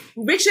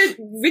Richard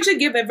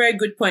gave a very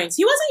good point.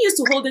 He wasn't used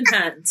to holding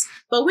hands,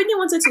 but Whitney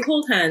wanted to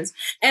hold hands,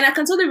 and I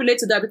can totally relate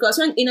to that because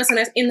when Enos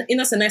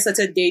and I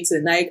started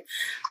dating, like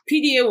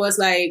PDA was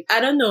like,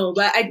 I don't know,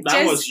 but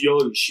That was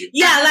your issue.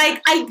 yeah,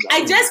 like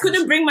I just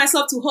couldn't bring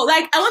myself to hold.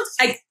 Like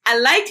I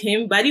like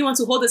him, but I didn't want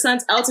to hold his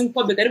hands out in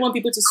public. I didn't want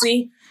people to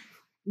see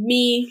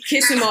me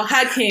kiss him or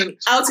hug him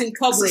out in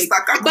public.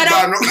 But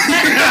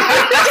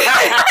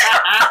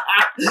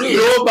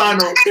No,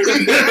 Bano.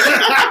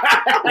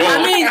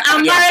 I mean,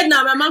 I'm married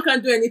now. My mom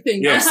can't do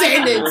anything. Yeah. I'm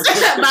saying it.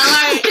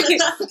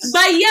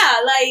 But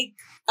yeah, like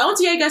I want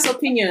to hear you guys'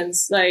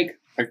 opinions. Like,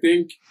 I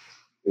think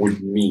with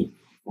me,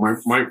 my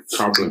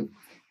problem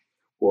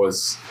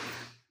was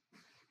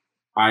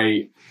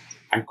I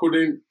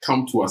couldn't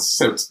come to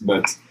accept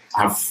that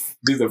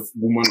this is a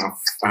woman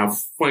I've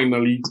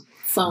finally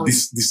found.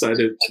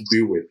 decided to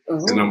be with,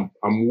 and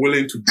I'm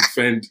willing to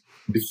defend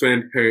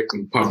her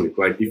in public.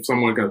 Like if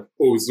someone can,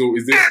 so is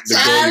this the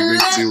girl you're going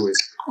to deal with?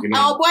 You know?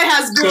 Our boy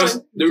has grown.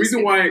 Because the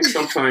reason why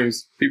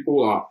sometimes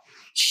people are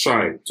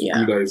shy to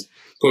do that is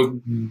because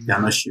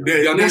they're not sure.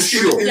 They're not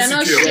sure. They're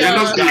not sure. They're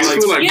not sure.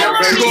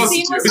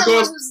 So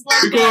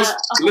like, because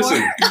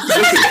listen,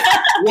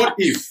 what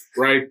if,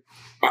 right?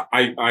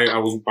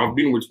 I've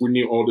been with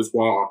Whitney all this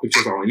while. Our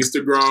pictures are on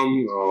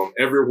Instagram,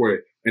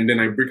 everywhere, and then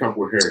I break up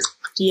with her.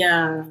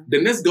 Yeah.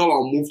 The next girl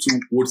I'll move to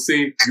would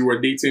say, you were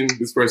dating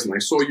this person. I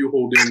saw you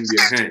holding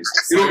their hands.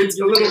 You know, it's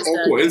a little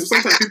awkward. And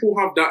sometimes people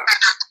have that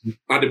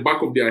at the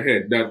back of their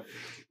head that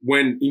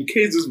when, in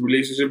case this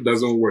relationship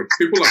doesn't work,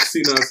 people have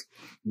seen us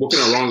walking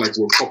around like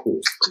we're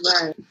couples.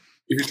 Right.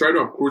 If you try to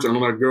approach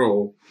another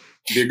girl,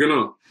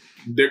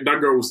 that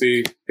girl will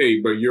say, hey,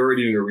 but you're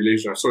already in a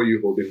relationship. I saw you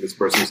holding this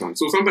person's hand.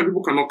 So sometimes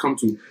people cannot come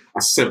to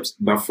accept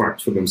that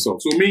fact for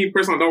themselves. So me,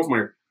 personally, that was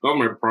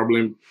my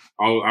problem.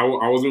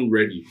 I wasn't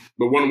ready.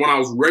 But when I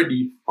was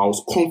ready, I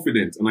was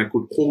confident and I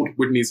could hold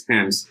Whitney's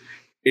hands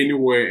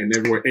anywhere and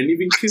everywhere and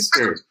even kiss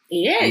her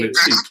on the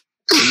cheek.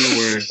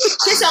 Anywhere.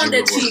 Kiss on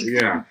the cheek.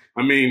 Yeah.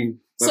 I mean,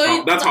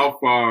 that's how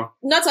far.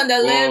 Not on the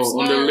lips.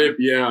 On the lip,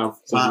 yeah.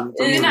 You're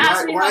gonna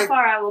ask me how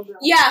far I will go.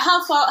 Yeah,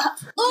 how far?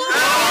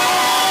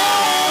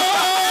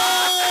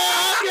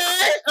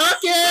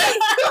 Okay.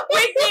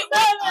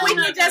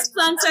 Whitney just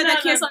planted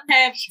a kiss on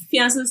her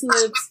fiance's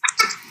lips.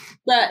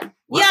 But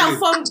I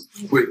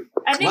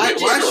think I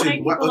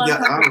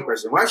have a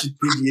question. Why should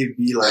PDA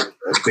be like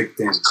a big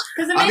thing?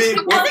 Because it makes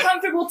people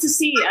uncomfortable to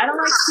see. I don't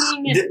like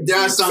seeing it. There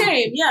are some.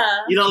 Same,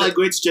 yeah. You don't like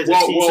going to church and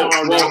see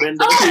someone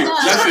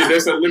okay,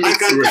 there's a limit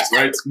to it,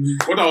 right?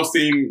 What I was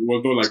saying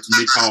was not like to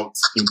make out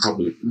in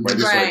public, but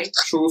just like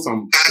show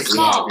some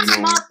love, you know.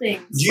 Small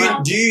things.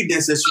 Do you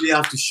necessarily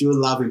have to show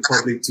love in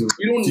public to?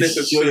 You don't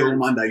necessarily show your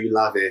woman that you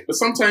love her. But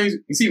sometimes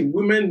you see,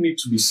 women need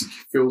to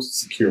feel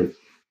secure.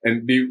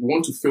 And they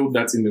want to feel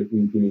that in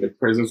the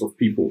presence of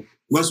people.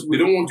 They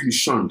don't want to be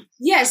shunned.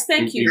 Yes,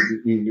 thank you.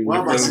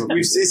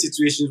 We've seen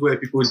situations where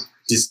people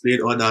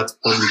displayed all that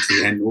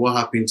publicly, and what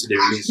happened to the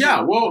relationship?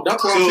 Yeah, well,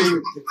 that's what I'm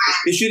saying.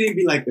 It shouldn't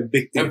be like a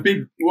big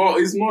thing.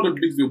 It's not a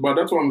big deal, but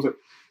that's what I'm saying.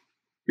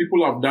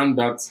 People have done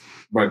that,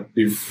 but at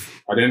the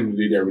end of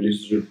the day, their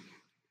relationship,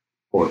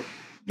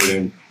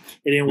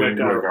 it didn't work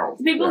out.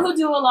 People who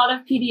do a lot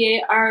of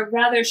PDA are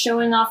rather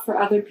showing off for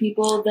other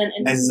people than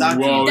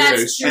exactly. Well,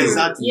 that's true.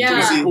 Exactly.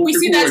 Yeah, we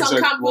see that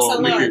on campus a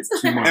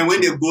lot. And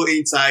when they go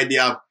inside, they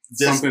are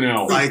just something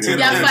else. Fighting.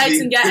 They are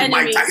fighting their enemies.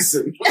 Mike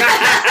Tyson.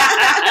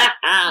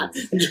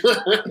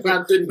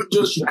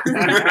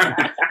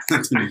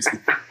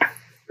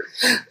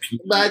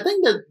 But I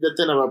think that the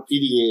thing about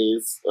PDA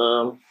is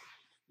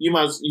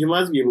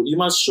you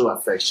must show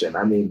affection.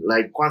 I mean,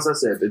 like Kwanzaa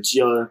said,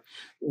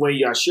 when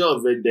you are sure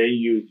of it,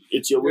 then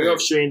it's your way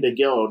of showing the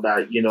girl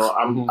that, you know,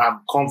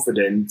 I'm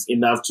confident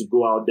enough to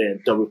go out there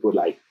and tell people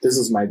like, this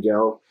is my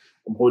girl.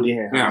 I'm holding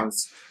her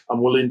hands. I'm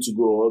willing to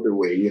go all the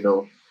way, you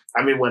know.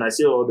 I mean, when I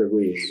say all the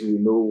way, you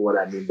know what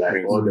I mean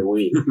by all the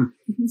way.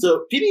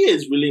 So PDA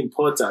is really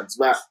important,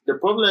 but the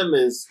problem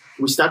is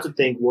we start to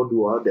think, what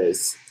do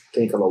others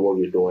think about what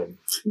we're doing?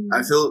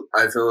 I feel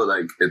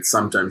like it's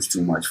sometimes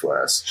too much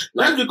for us.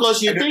 That's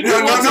because you think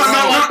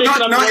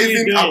not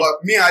even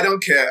about me. I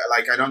don't care.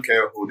 Like, I don't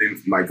care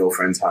holding my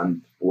girlfriend's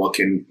hand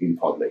walking in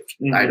public.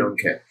 Mm-hmm. I don't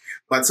care.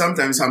 But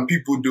sometimes some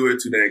people do it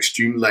to the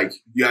extreme. Like,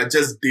 you are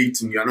just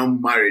dating, you are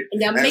not married.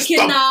 And they're making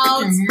out.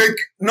 I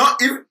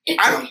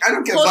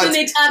don't care. Holding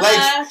each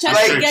other,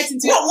 trying to get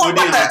into what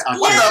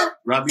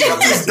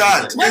is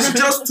that? It's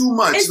just too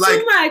much. It's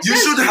like, too much. You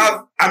should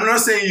have, I'm not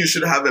saying you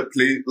should have a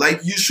play.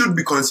 Like, you should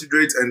be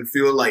considerate and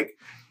feel like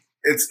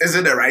is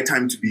it the right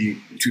time to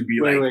be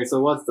Wait,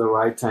 so what's the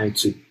right time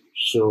to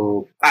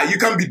show? You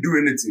can't be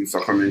doing it in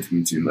sacrament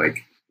meeting,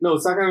 like. No,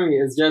 sacrament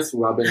is just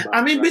rubbing.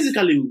 I mean,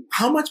 basically,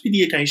 how much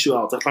PDA can you show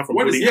out apart from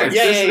what is That's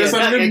a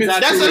limit.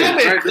 That's a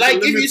limit. Right?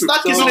 Like, if you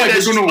start kissing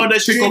on the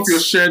street, take off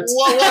your shirt in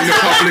the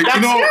public,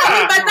 you know.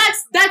 But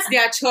that's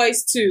their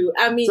choice too.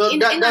 I mean, so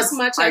in as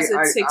much as it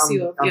takes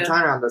you off. I'm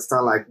trying to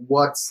understand, like,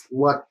 what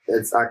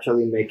it's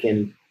actually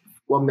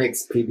what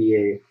makes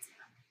PDA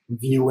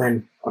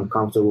viewing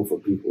uncomfortable for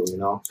people, you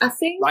know? I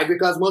think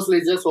because mostly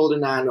it's just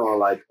holding on or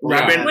like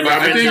I think when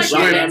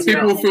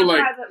people feel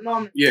like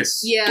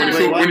yes, when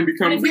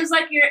it feels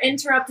like you're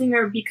interrupting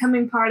or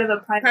becoming part of a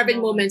private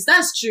moments.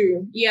 That's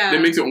true. Yeah, they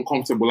make it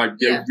uncomfortable. Like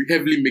they're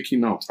heavily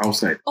making out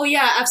outside. Oh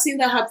yeah, I've seen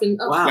that happen.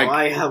 Oh. Wow, like,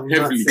 I have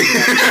heavily.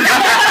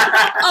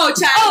 Oh,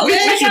 child. We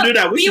should do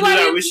that. We should go.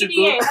 Have you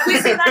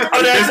seen that?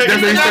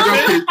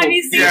 Have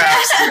you seen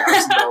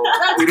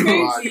that? That's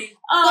crazy.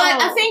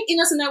 But I think we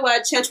were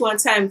at church one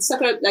time,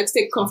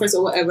 state conference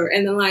or whatever,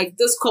 and then like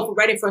this couple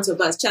right in front of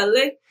us,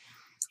 Charlie,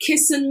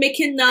 kissing,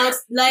 making out,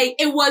 like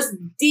it was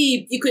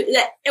deep. You could,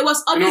 like, it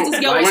was obvious this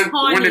girl was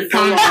horny. When the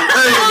tongue, you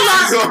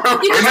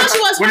could tell she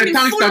was when the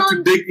tongue starts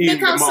to dig in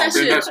the mouth,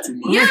 then that's too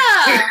much.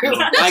 Yeah,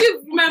 don't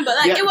you remember?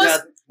 Like it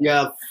was.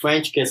 Yeah,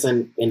 French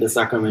kissing in the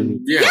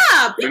sacrament.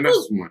 Yeah, people.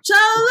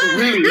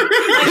 Really?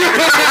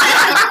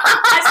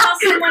 I saw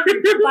someone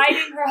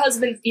biting her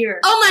husband's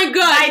ear. Oh my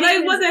god!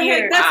 Like, what the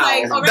heck? That's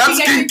like that's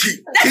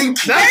kinky.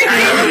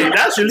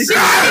 That's really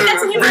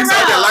brings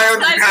out the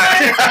lion.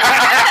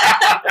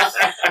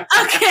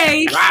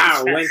 Okay.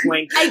 Wow, wink,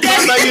 wink. I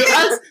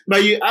guess.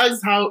 But you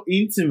asked how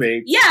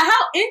intimate. Yeah,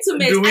 how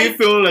intimate do we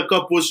feel a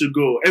couple should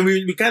go? And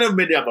we kind of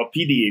made it about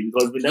PDA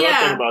because we never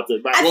thought about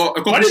it. But well, a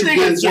couple what do you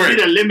think should be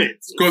the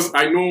limit? Because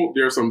I know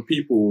there are some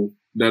people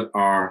that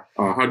are,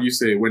 how do you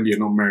say, when they're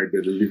not married,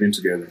 but they're living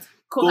together.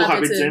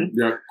 Cohabiting.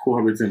 They're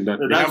cohabiting. That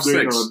they have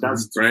sex,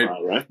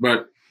 right?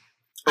 But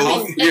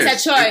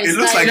it's a choice. It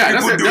looks like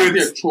people do it.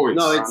 Their choice.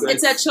 No,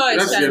 it's a choice.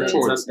 That's their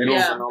choice.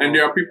 And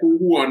there are people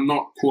who are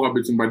not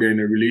cohabiting, but they're in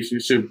a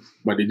relationship.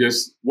 But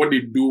what they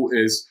do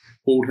is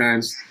hold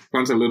hands,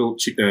 plant a little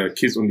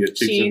kiss on their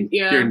cheeks and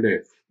here and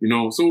there. You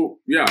know, so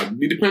yeah,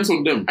 it depends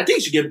on them. I think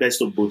you should get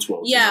best of both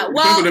worlds. Yeah,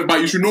 well, depends on them, but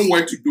you should know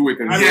where to do it.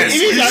 And yes,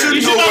 you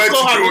should know where to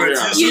do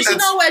it. You should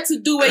know where to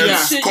do it. You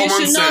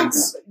should know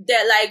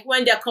that, like,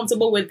 when they're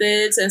comfortable with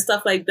it and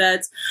stuff like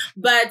that.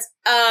 But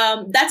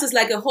that is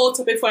like a whole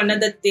topic for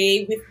another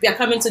day. We are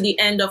coming to the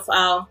end of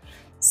our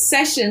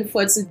session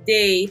for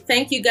today.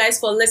 Thank you guys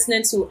for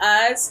listening to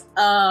us.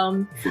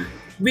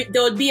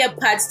 There will be a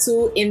part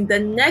 2 in the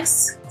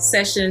next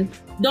session.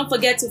 Don't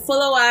forget to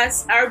follow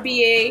us,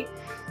 RBA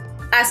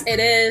As It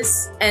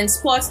Is, and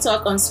Sports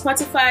Talk on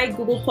Spotify,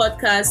 Google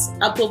Podcasts,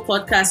 Apple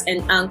Podcasts,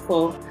 and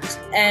Anchor.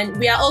 And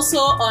we are also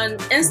on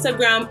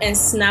Instagram and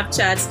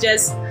Snapchat.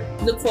 Just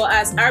look for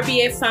us,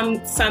 RBA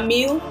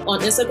Famille on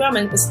Instagram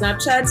and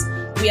Snapchat.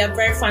 We are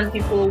very fun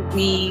people.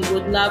 We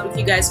would love if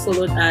you guys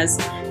followed us.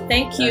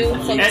 Thank you.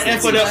 And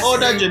for the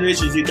older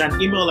generations, you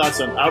can email us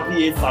on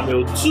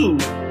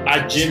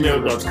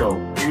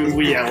rpafamille2@gmail.com.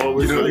 We are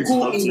always going to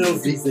talk to you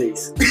these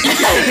days.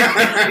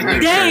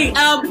 Dang.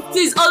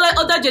 Please,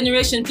 older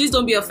generation, please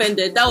don't be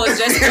offended. That was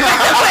just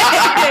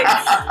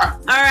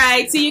all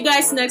right. See you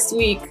guys next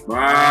week.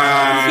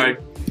 Bye.